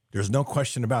 There's no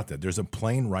question about that. There's a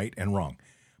plain right and wrong.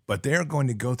 But they're going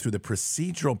to go through the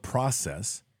procedural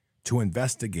process to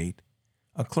investigate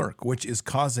a clerk, which is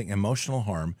causing emotional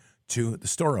harm to the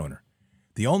store owner.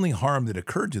 The only harm that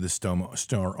occurred to the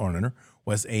store owner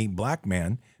was a black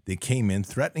man that came in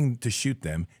threatening to shoot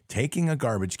them, taking a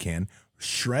garbage can,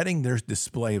 shredding their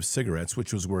display of cigarettes,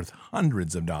 which was worth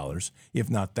hundreds of dollars, if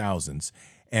not thousands,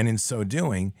 and in so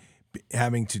doing,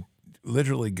 having to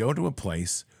literally go to a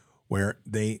place where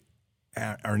they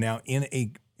are now in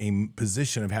a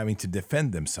position of having to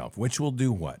defend themselves, which will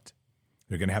do what?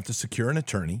 They're going to have to secure an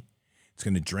attorney. It's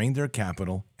going to drain their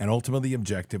capital, and ultimately the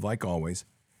objective, like always,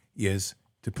 is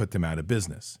to put them out of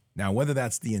business. Now, whether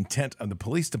that's the intent of the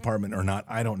police department or not,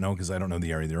 I don't know, because I don't know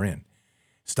the area they're in.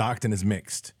 Stockton is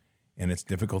mixed, and it's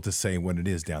difficult to say what it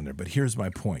is down there. But here's my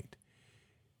point.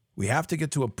 We have to get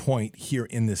to a point here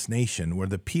in this nation where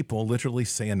the people literally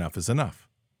say enough is enough.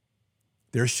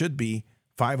 There should be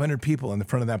 500 people in the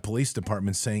front of that police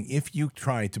department saying, if you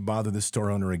try to bother the store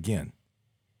owner again,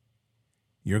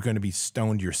 you're going to be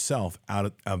stoned yourself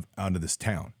out of this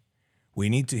town. We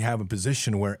need to have a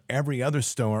position where every other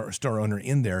store owner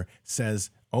in there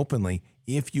says openly,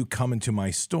 if you come into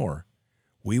my store,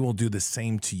 we will do the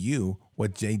same to you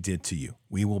what they did to you.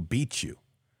 We will beat you.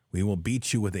 We will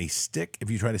beat you with a stick if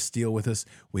you try to steal with us.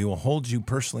 We will hold you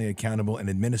personally accountable and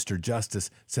administer justice,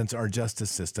 since our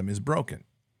justice system is broken.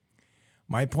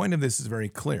 My point of this is very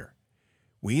clear.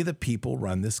 We, the people,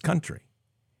 run this country.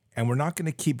 And we're not going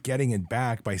to keep getting it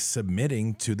back by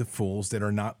submitting to the fools that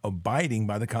are not abiding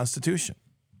by the Constitution.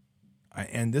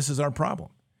 And this is our problem.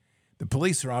 The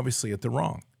police are obviously at the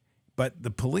wrong. But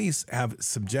the police have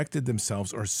subjected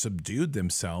themselves or subdued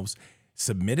themselves,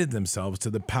 submitted themselves to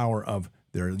the power of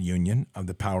their union, of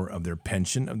the power of their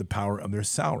pension, of the power of their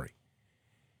salary.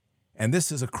 And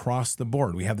this is across the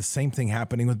board. We have the same thing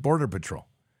happening with Border Patrol.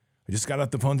 I just got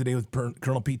off the phone today with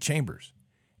Colonel Pete Chambers.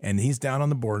 And he's down on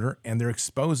the border, and they're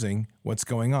exposing what's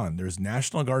going on. There's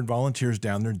National Guard volunteers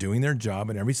down there doing their job,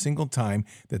 and every single time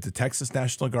that the Texas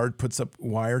National Guard puts up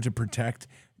wire to protect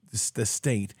the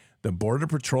state, the Border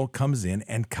Patrol comes in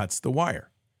and cuts the wire.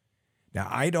 Now,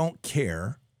 I don't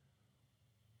care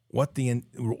what the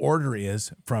order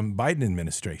is from Biden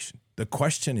administration. The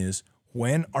question is,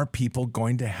 when are people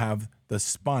going to have the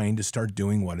spine to start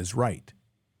doing what is right?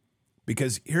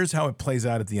 Because here's how it plays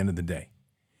out at the end of the day.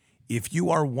 If you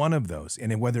are one of those,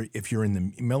 and if you're in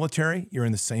the military, you're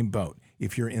in the same boat.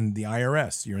 If you're in the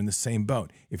IRS, you're in the same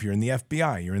boat. If you're in the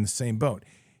FBI, you're in the same boat.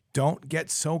 Don't get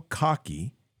so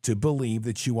cocky to believe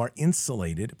that you are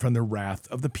insulated from the wrath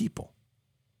of the people.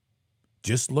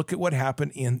 Just look at what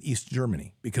happened in East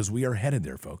Germany, because we are headed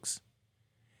there, folks.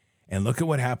 And look at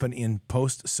what happened in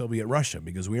post-Soviet Russia,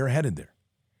 because we are headed there.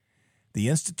 The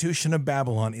institution of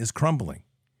Babylon is crumbling.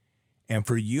 And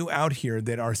for you out here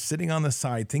that are sitting on the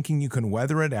side thinking you can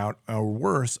weather it out, or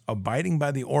worse, abiding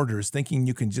by the orders, thinking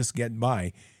you can just get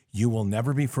by, you will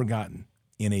never be forgotten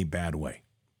in a bad way.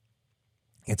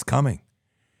 It's coming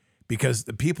because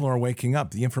the people are waking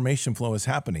up. The information flow is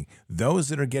happening. Those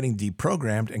that are getting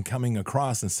deprogrammed and coming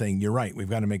across and saying, you're right, we've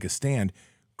got to make a stand,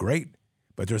 great.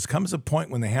 But there comes a point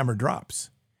when the hammer drops.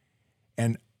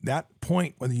 And that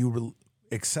point, whether you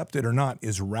accept it or not,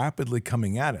 is rapidly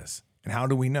coming at us. And how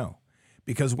do we know?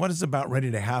 Because what is about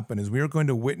ready to happen is we are going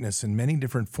to witness in many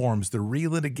different forms the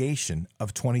relitigation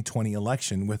of 2020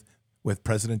 election with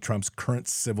President Trump's current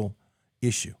civil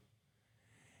issue.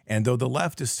 And though the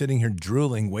left is sitting here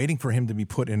drooling, waiting for him to be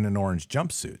put in an orange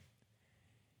jumpsuit,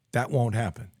 that won't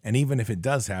happen. And even if it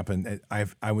does happen,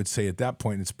 I would say at that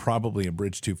point it's probably a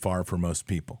bridge too far for most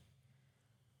people.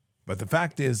 But the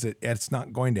fact is that it's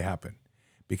not going to happen.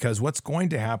 Because what's going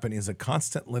to happen is a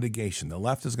constant litigation. The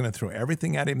left is going to throw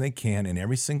everything at him they can, and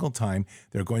every single time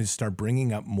they're going to start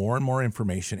bringing up more and more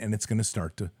information, and it's going to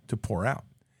start to pour out.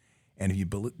 And if you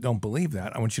don't believe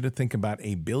that, I want you to think about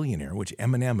a billionaire, which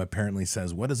Eminem apparently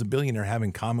says, what does a billionaire have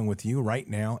in common with you right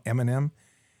now, Eminem?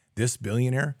 This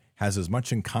billionaire has as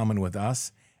much in common with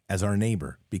us as our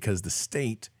neighbor, because the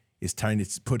state is trying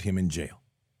to put him in jail.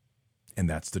 And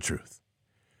that's the truth.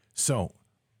 So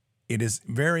it is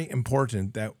very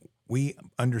important that we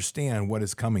understand what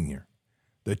is coming here.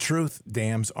 The truth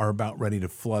dams are about ready to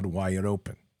flood wide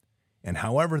open. And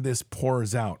however this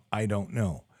pours out, I don't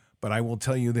know. But I will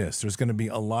tell you this, there's going to be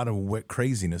a lot of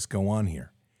craziness go on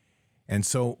here. And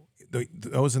so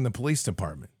those in the police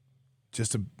department,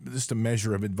 just a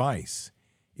measure of advice.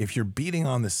 If you're beating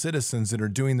on the citizens that are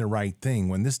doing the right thing,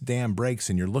 when this dam breaks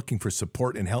and you're looking for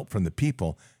support and help from the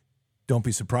people, don't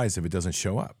be surprised if it doesn't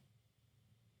show up.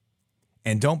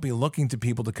 And don't be looking to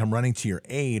people to come running to your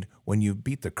aid when you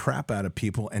beat the crap out of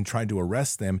people and tried to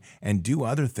arrest them and do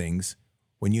other things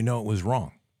when you know it was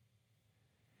wrong.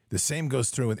 The same goes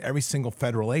through with every single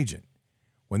federal agent.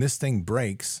 When this thing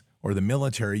breaks, or the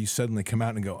military, you suddenly come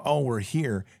out and go, oh, we're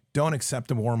here. Don't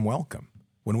accept a warm welcome.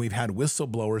 When we've had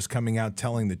whistleblowers coming out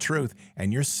telling the truth,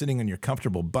 and you're sitting on your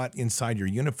comfortable butt inside your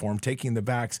uniform, taking the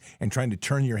backs and trying to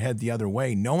turn your head the other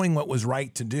way, knowing what was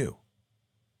right to do,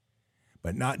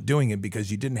 but not doing it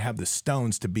because you didn't have the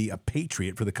stones to be a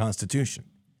patriot for the Constitution.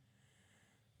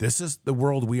 This is the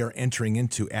world we are entering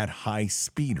into at high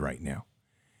speed right now.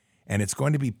 And it's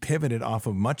going to be pivoted off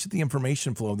of much of the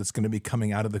information flow that's going to be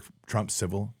coming out of the Trump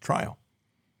civil trial.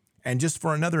 And just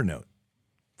for another note,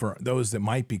 for those that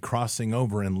might be crossing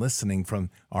over and listening from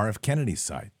R.F. Kennedy's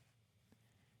side,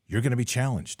 you're going to be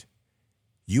challenged.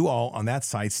 You all on that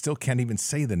side still can't even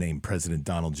say the name President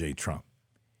Donald J. Trump.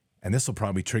 And this will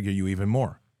probably trigger you even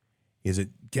more.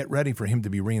 Get ready for him to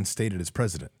be reinstated as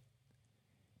president.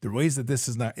 The ways that this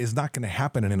is not going to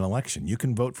happen in an election. You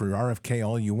can vote for RFK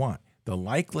all you want. The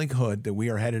likelihood that we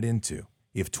are headed into,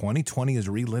 if 2020 is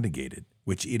relitigated,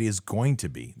 which it is going to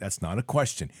be, that's not a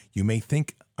question. You may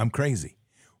think I'm crazy.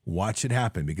 Watch it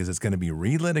happen, because it's going to be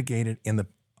relitigated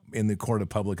in the court of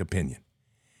public opinion.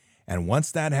 And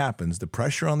once that happens, the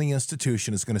pressure on the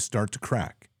institution is going to start to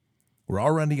crack. We're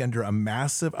already under a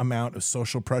massive amount of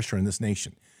social pressure in this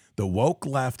nation. The woke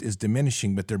left is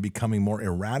diminishing, but they're becoming more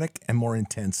erratic and more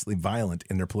intensely violent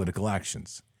in their political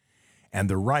actions. And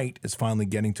the right is finally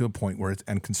getting to a point where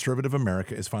and conservative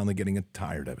America is finally getting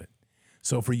tired of it.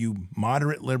 So for you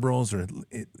moderate liberals or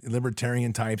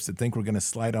libertarian types that think we're going to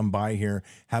slide on by here,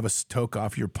 have a toke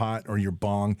off your pot or your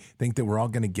bong, think that we're all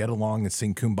going to get along and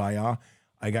sing Kumbaya,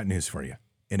 I got news for you.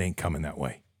 It ain't coming that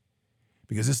way.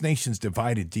 Because this nation's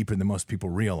divided deeper than most people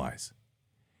realize.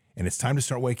 And it's time to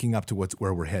start waking up to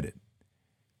where we're headed.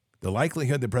 The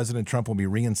likelihood that President Trump will be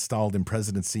reinstalled in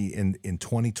presidency in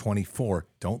 2024,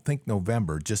 don't think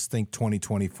November, just think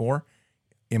 2024,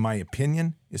 in my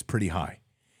opinion, is pretty high.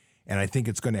 And I think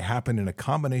it's going to happen in a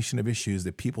combination of issues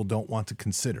that people don't want to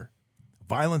consider.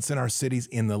 Violence in our cities,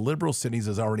 in the liberal cities,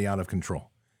 is already out of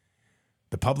control.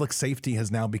 The public safety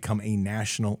has now become a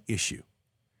national issue.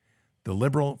 The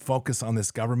liberal focus on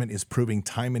this government is proving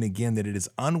time and again that it is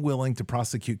unwilling to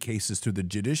prosecute cases through the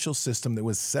judicial system that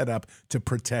was set up to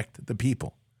protect the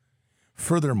people.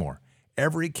 Furthermore,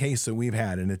 every case that we've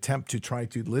had, an attempt to try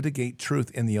to litigate truth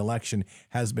in the election,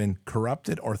 has been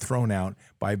corrupted or thrown out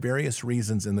by various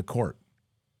reasons in the court.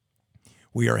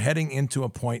 We are heading into a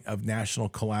point of national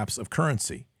collapse of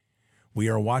currency. We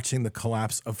are watching the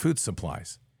collapse of food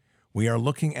supplies. We are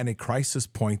looking at a crisis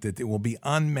point that it will be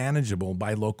unmanageable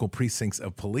by local precincts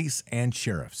of police and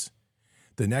sheriffs.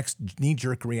 The next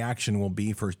knee-jerk reaction will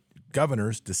be for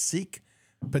governors to seek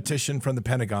petition from the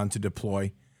Pentagon to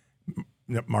deploy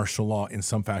martial law in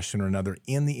some fashion or another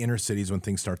in the inner cities when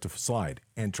things start to slide.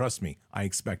 And trust me, I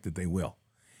expect that they will.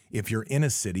 If you're in a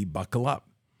city, buckle up.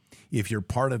 If you're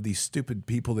part of these stupid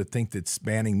people that think that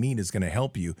banning meat is going to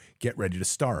help you, get ready to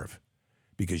starve,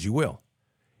 because you will.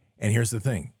 And here's the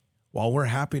thing. While we're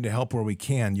happy to help where we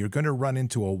can, you're going to run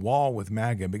into a wall with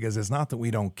MAGA, because it's not that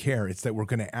we don't care. It's that we're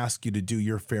going to ask you to do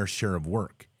your fair share of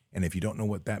work. And if you don't know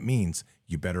what that means,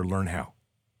 you better learn how.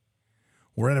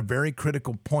 We're at a very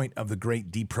critical point of the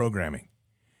great deprogramming.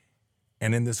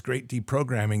 And in this great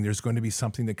deprogramming, there's going to be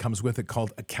something that comes with it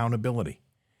called accountability.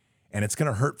 And it's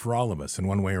going to hurt for all of us in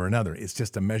one way or another. It's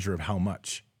just a measure of how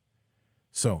much.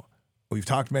 So we've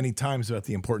talked many times about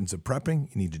the importance of prepping.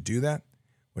 You need to do that.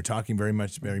 We're talking very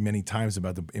many times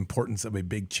about the importance of a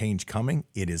big change coming.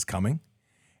 It is coming,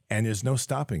 and there's no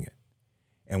stopping it.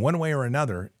 And one way or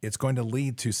another, it's going to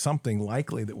lead to something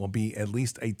likely that will be at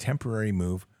least a temporary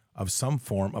move of some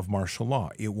form of martial law.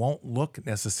 It won't look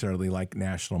necessarily like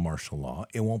national martial law.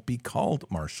 It won't be called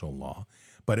martial law,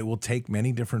 but it will take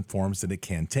many different forms that it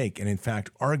can take. And in fact,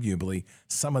 arguably,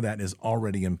 some of that is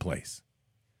already in place.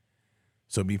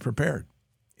 So be prepared.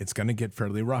 It's going to get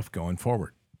fairly rough going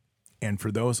forward. And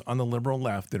for those on the liberal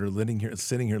left that are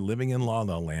sitting here living in La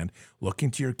La Land,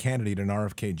 looking to your candidate in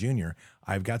RFK Jr.,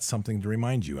 I've got something to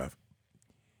remind you of.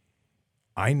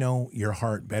 I know your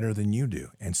heart better than you do,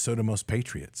 and so do most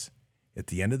patriots. At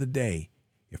the end of the day,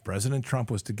 if President Trump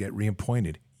was to get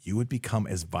reappointed, you would become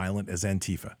as violent as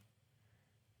Antifa.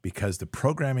 Because the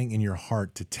programming in your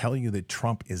heart to tell you that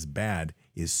Trump is bad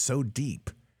is so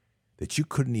deep that you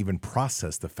couldn't even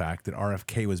process the fact that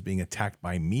RFK was being attacked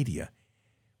by media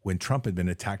when Trump had been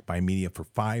attacked by media for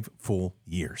 5 full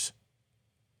years.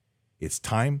 It's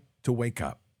time to wake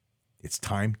up. It's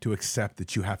time to accept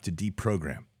that you have to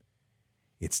deprogram.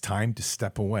 It's time to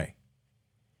step away.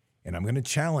 And I'm going to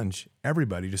challenge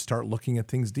everybody to start looking at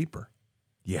things deeper.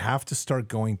 You have to start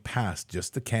going past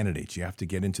just the candidates. You have to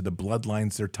get into the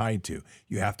bloodlines they're tied to.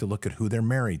 You have to look at who they're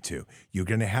married to. You're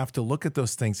going to have to look at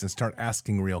those things and start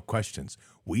asking real questions.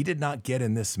 We did not get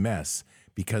in this mess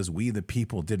because we, the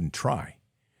people, didn't try.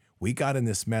 We got in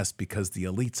this mess because the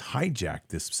elites hijacked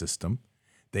this system.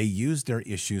 They used their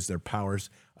issues, their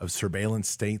powers of surveillance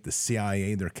state, the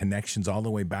CIA, their connections all the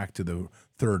way back to the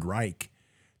Third Reich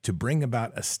to bring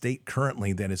about a state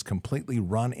currently that is completely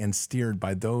run and steered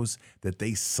by those that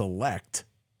they select,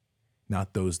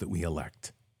 not those that we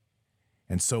elect.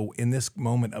 And so in this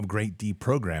moment of great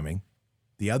deprogramming,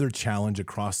 the other challenge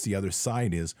across the other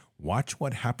side is watch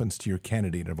what happens to your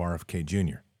candidate of RFK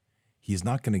Jr. He's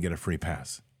not going to get a free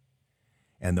pass.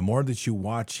 And the more that you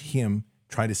watch him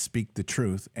try to speak the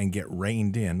truth and get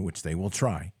reined in, which they will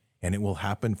try, and it will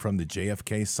happen from the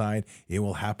JFK side, it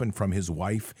will happen from his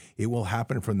wife, it will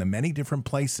happen from the many different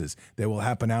places that will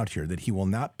happen out here, that he will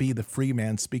not be the free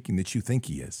man speaking that you think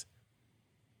he is.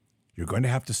 You're going to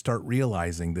have to start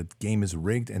realizing that the game is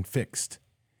rigged and fixed.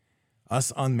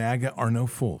 Us on MAGA are no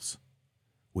fools.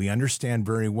 We understand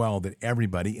very well that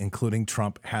everybody, including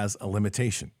Trump, has a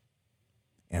limitation.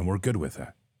 And we're good with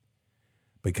that.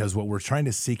 Because what we're trying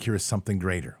to seek here is something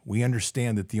greater. We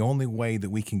understand that the only way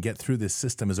that we can get through this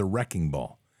system is a wrecking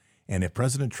ball. And if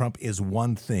President Trump is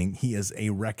one thing, he is a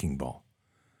wrecking ball.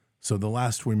 So the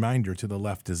last reminder to the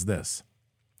left is this.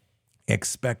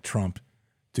 Expect Trump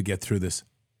to get through this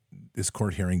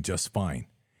court hearing just fine.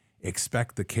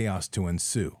 Expect the chaos to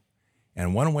ensue.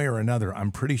 And one way or another,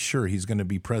 I'm pretty sure he's going to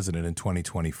be president in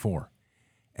 2024.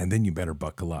 And then you better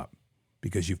buckle up.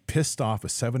 Because you've pissed off a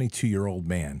 72-year-old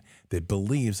man that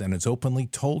believes and has openly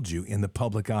told you in the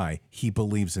public eye he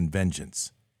believes in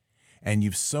vengeance. And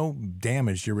you've so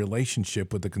damaged your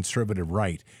relationship with the conservative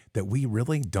right that we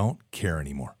really don't care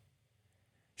anymore.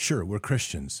 Sure, we're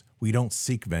Christians. We don't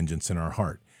seek vengeance in our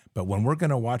heart. But when we're going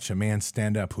to watch a man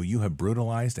stand up who you have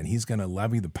brutalized and he's going to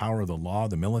levy the power of the law,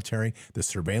 the military, the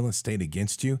surveillance state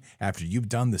against you after you've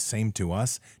done the same to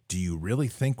us, do you really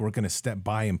think we're going to step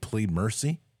by and plead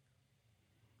mercy?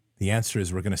 The answer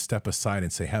is we're going to step aside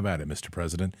and say, have at it, Mr.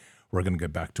 President. We're going to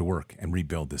get back to work and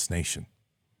rebuild this nation.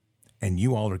 And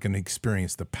you all are going to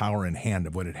experience the power and hand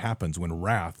of what it happens when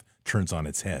wrath turns on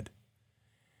its head.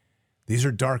 These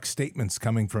are dark statements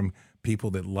coming from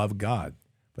people that love God.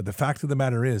 But the fact of the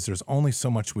matter is, there's only so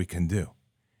much we can do.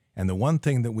 And the one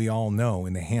thing that we all know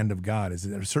in the hand of God is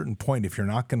that at a certain point, if you're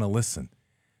not going to listen,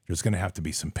 there's going to have to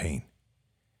be some pain.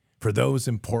 For those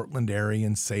in Portland area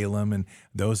and Salem and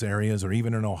those areas, or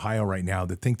even in Ohio right now,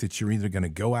 that think that you're either going to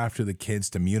go after the kids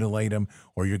to mutilate them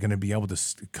or you're going to be able to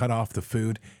cut off the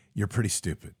food, you're pretty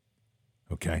stupid,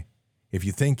 okay? If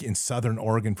you think in Southern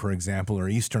Oregon, for example, or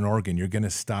Eastern Oregon, you're going to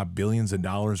stop billions of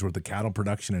dollars worth of cattle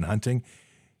production and hunting,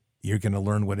 you're going to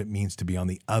learn what it means to be on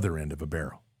the other end of a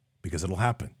barrel, because it'll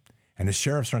happen. And the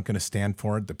sheriffs aren't going to stand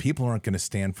for it. The people aren't going to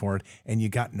stand for it. And you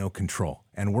got no control.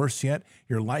 And worse yet,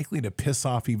 you're likely to piss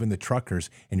off even the truckers,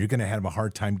 and you're going to have a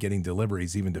hard time getting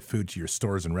deliveries even to food to your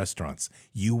stores and restaurants.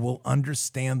 You will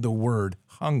understand the word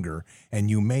hunger, and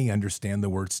you may understand the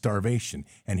word starvation.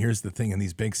 And here's the thing, in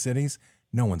these big cities,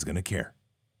 no one's going to care.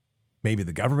 Maybe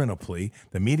the government will plea,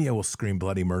 the media will scream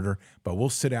bloody murder, but we'll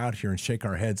sit out here and shake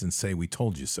our heads and say, we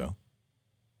told you so.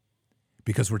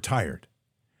 Because we're tired.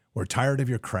 We're tired of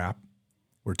your crap.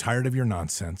 We're tired of your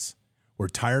nonsense. We're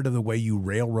tired of the way you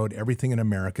railroad everything in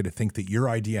America to think that your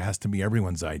idea has to be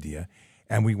everyone's idea,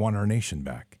 and we want our nation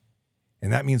back.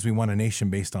 And that means we want a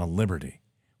nation based on liberty.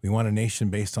 We want a nation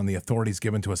based on the authorities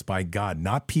given to us by God,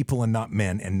 not people and not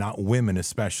men and not women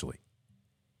especially.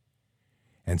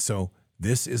 And so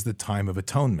this is the time of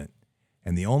atonement.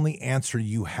 And the only answer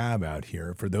you have out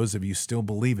here, for those of you still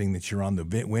believing that you're on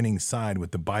the winning side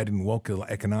with the Biden woke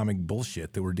economic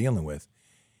bullshit that we're dealing with,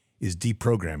 is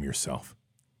deprogram yourself.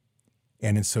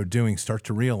 And in so doing, start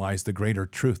to realize the greater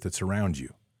truth that's around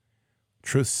you.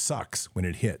 Truth sucks when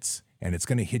it hits, and it's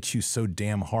going to hit you so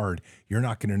damn hard, you're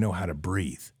not going to know how to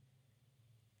breathe.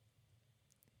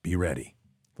 Be ready.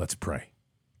 Let's pray.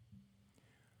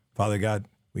 Father God,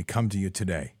 we come to you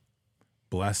today,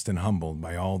 blessed and humbled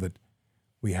by all that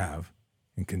we have,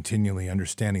 and continually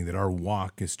understanding that our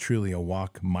walk is truly a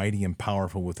walk mighty and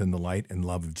powerful within the light and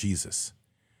love of Jesus.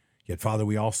 Yet, Father,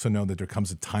 we also know that there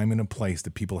comes a time and a place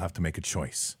that people have to make a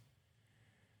choice.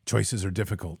 Choices are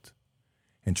difficult,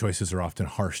 and choices are often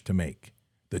harsh to make.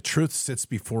 The truth sits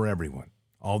before everyone.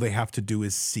 All they have to do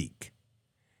is seek.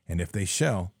 And if they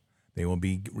shall, they will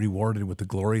be rewarded with the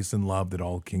glories and love that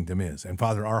all kingdom is. And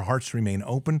Father, our hearts remain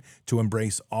open to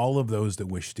embrace all of those that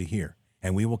wish to hear.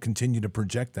 And we will continue to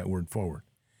project that word forward.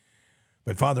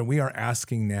 But Father, we are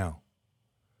asking now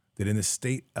that in the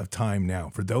state of time now,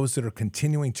 for those that are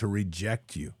continuing to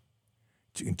reject you,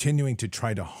 continuing to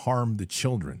try to harm the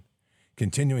children,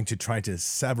 continuing to try to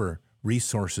sever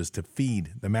resources to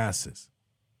feed the masses,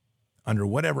 under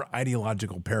whatever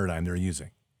ideological paradigm they're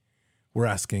using, we're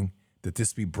asking that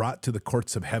this be brought to the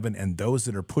courts of heaven and those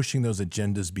that are pushing those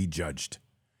agendas be judged.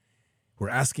 We're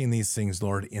asking these things,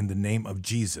 Lord, in the name of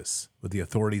Jesus, with the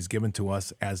authorities given to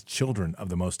us as children of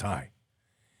the Most High.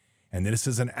 And this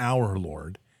is an hour,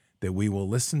 Lord, that we will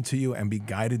listen to you and be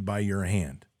guided by your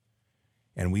hand.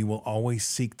 And we will always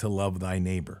seek to love thy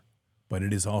neighbor. But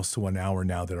it is also an hour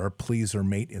now that our pleas are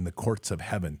made in the courts of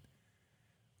heaven,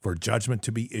 for judgment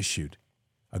to be issued,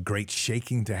 a great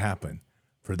shaking to happen,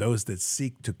 for those that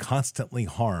seek to constantly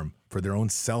harm for their own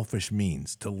selfish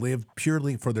means, to live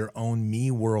purely for their own me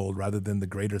world rather than the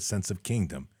greater sense of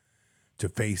kingdom, to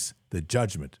face the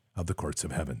judgment of the courts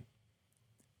of heaven.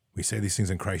 We say these things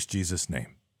in Christ Jesus'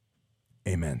 name.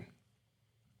 Amen.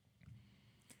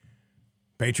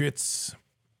 Patriots,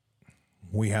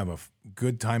 we have a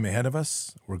good time ahead of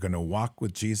us. We're going to walk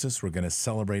with Jesus. We're going to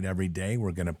celebrate every day.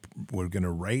 We're going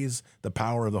to raise the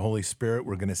power of the Holy Spirit.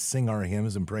 We're going to sing our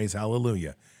hymns and praise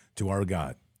hallelujah to our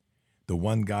God, the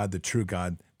one God, the true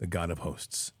God, the God of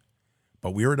hosts.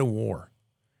 But we are at a war.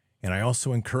 And I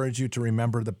also encourage you to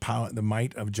remember the power, the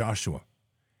might of Joshua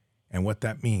and what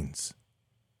that means.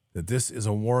 That this is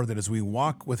a war that as we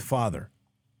walk with Father,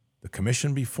 the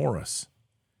commission before us,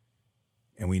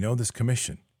 and we know this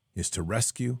commission is to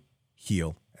rescue,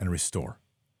 heal, and restore.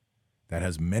 That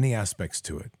has many aspects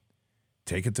to it.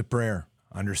 Take it to prayer.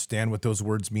 Understand what those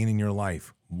words mean in your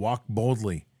life. Walk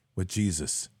boldly with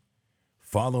Jesus.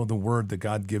 Follow the word that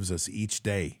God gives us each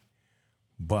day.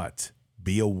 But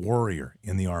be a warrior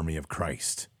in the army of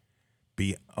Christ.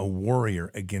 Be a warrior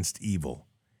against evil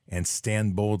and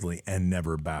stand boldly and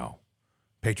never bow.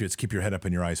 Patriots, keep your head up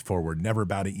and your eyes forward. Never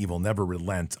bow to evil. Never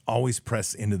relent. Always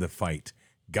press into the fight.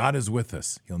 God is with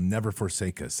us. He'll never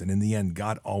forsake us. And in the end,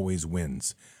 God always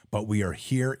wins. But we are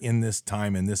here in this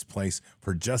time, in this place,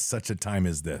 for just such a time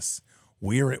as this.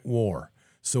 We are at war.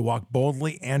 So walk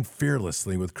boldly and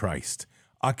fearlessly with Christ.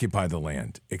 Occupy the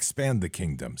land. Expand the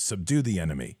kingdom. Subdue the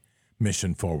enemy.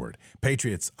 mission forward.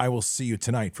 Patriots, I will see you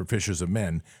tonight for Fishers of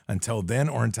Men. Until then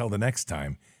or until the next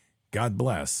time, God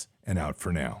bless and out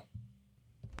for now.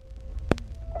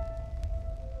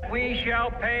 We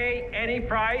shall pay any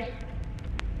price,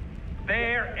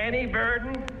 bear any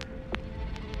burden,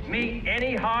 meet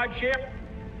any hardship,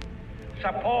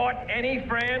 support any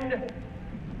friend,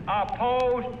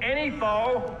 oppose any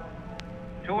foe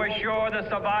to assure the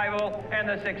survival and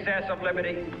the success of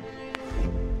liberty.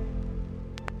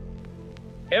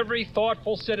 Every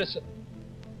thoughtful citizen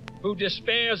who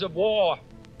despairs of war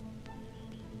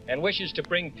and wishes to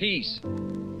bring peace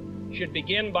should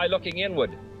begin by looking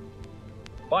inward,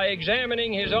 by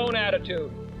examining his own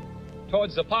attitude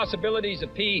towards the possibilities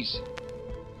of peace.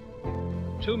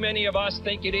 Too many of us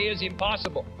think it is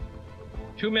impossible.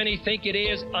 Too many think it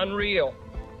is unreal.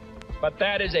 But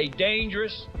that is a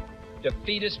dangerous,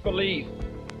 defeatist belief.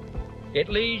 It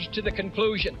leads to the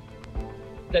conclusion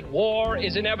that war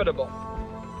is inevitable,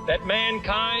 that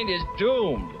mankind is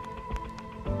doomed,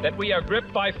 that we are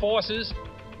gripped by forces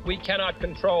we cannot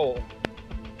control.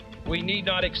 We need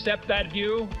not accept that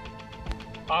view.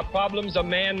 Our problems are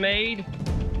man-made,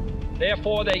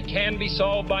 therefore they can be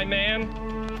solved by man,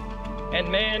 and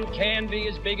man can be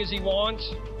as big as he wants.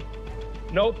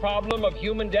 No problem of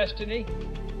human destiny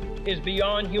is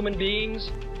beyond human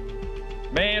beings.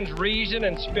 Man's reason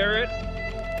and spirit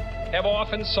have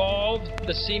often solved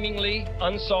the seemingly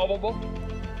unsolvable,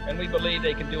 and we believe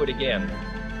they can do it again.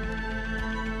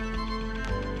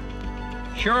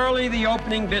 Surely the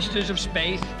opening vistas of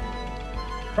space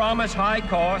promise high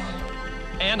costs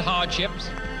and hardships,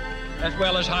 as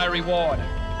well as high reward.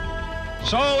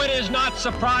 So it is not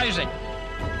surprising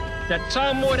that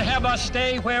some would have us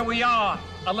stay where we are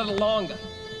a little longer,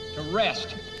 to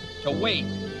rest, to wait.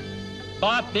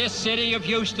 But this city of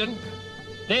Houston,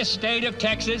 this state of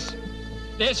Texas,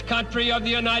 this country of the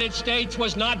United States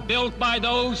was not built by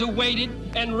those who waited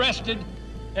and rested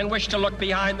and wished to look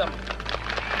behind them.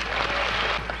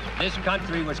 This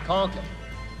country was conquered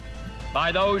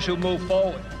by those who move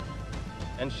forward,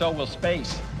 and so will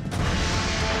space.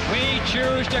 We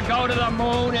choose to go to the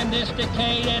moon in this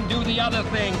decade and do the other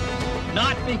thing,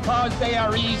 not because they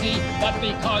are easy, but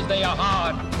because they are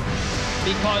hard.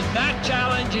 Because that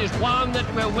challenge is one that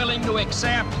we're willing to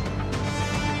accept.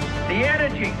 The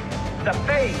energy, the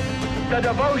faith, the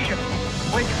devotion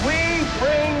which we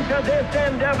bring to this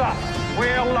endeavor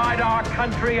will light our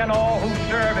country and all who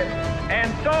serve it. And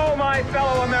so, my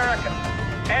fellow Americans,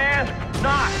 ask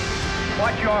not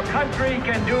what your country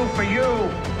can do for you.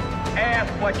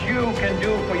 Ask what you can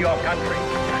do for your country.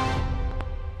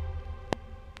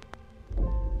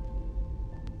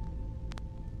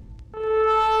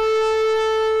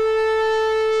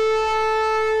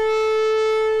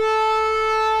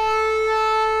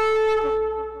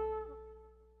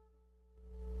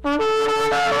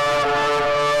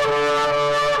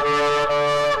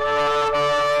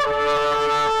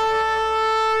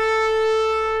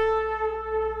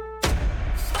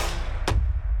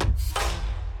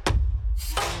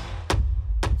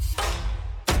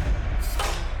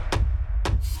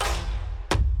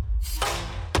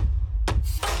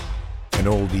 An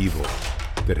old evil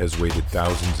that has waited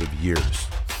thousands of years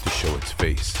to show its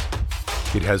face.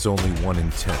 It has only one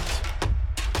intent: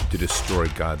 to destroy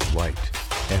God's light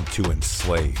and to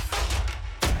enslave.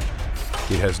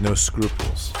 It has no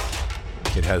scruples.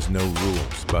 It has no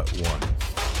rules but one: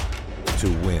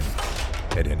 to win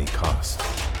at any cost.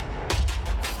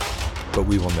 But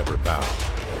we will never bow,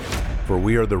 for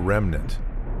we are the remnant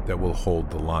that will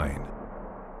hold the line.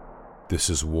 This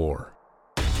is war.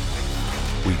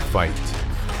 We fight.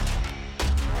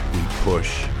 We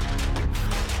push.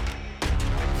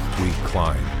 We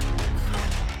climb.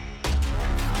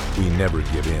 We never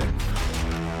give in.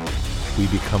 We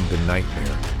become the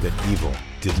nightmare that evil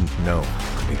didn't know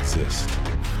could exist.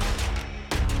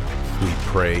 We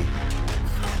pray.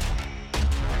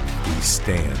 We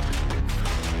stand.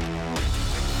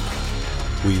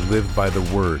 We live by the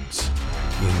words,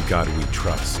 "In God we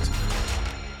trust."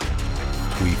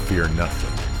 We fear nothing.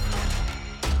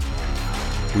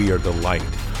 We are the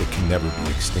light that can never be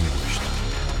extinguished.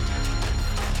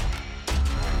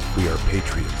 We are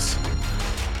patriots.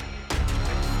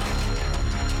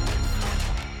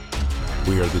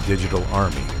 We are the digital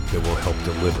army that will help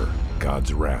deliver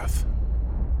God's wrath.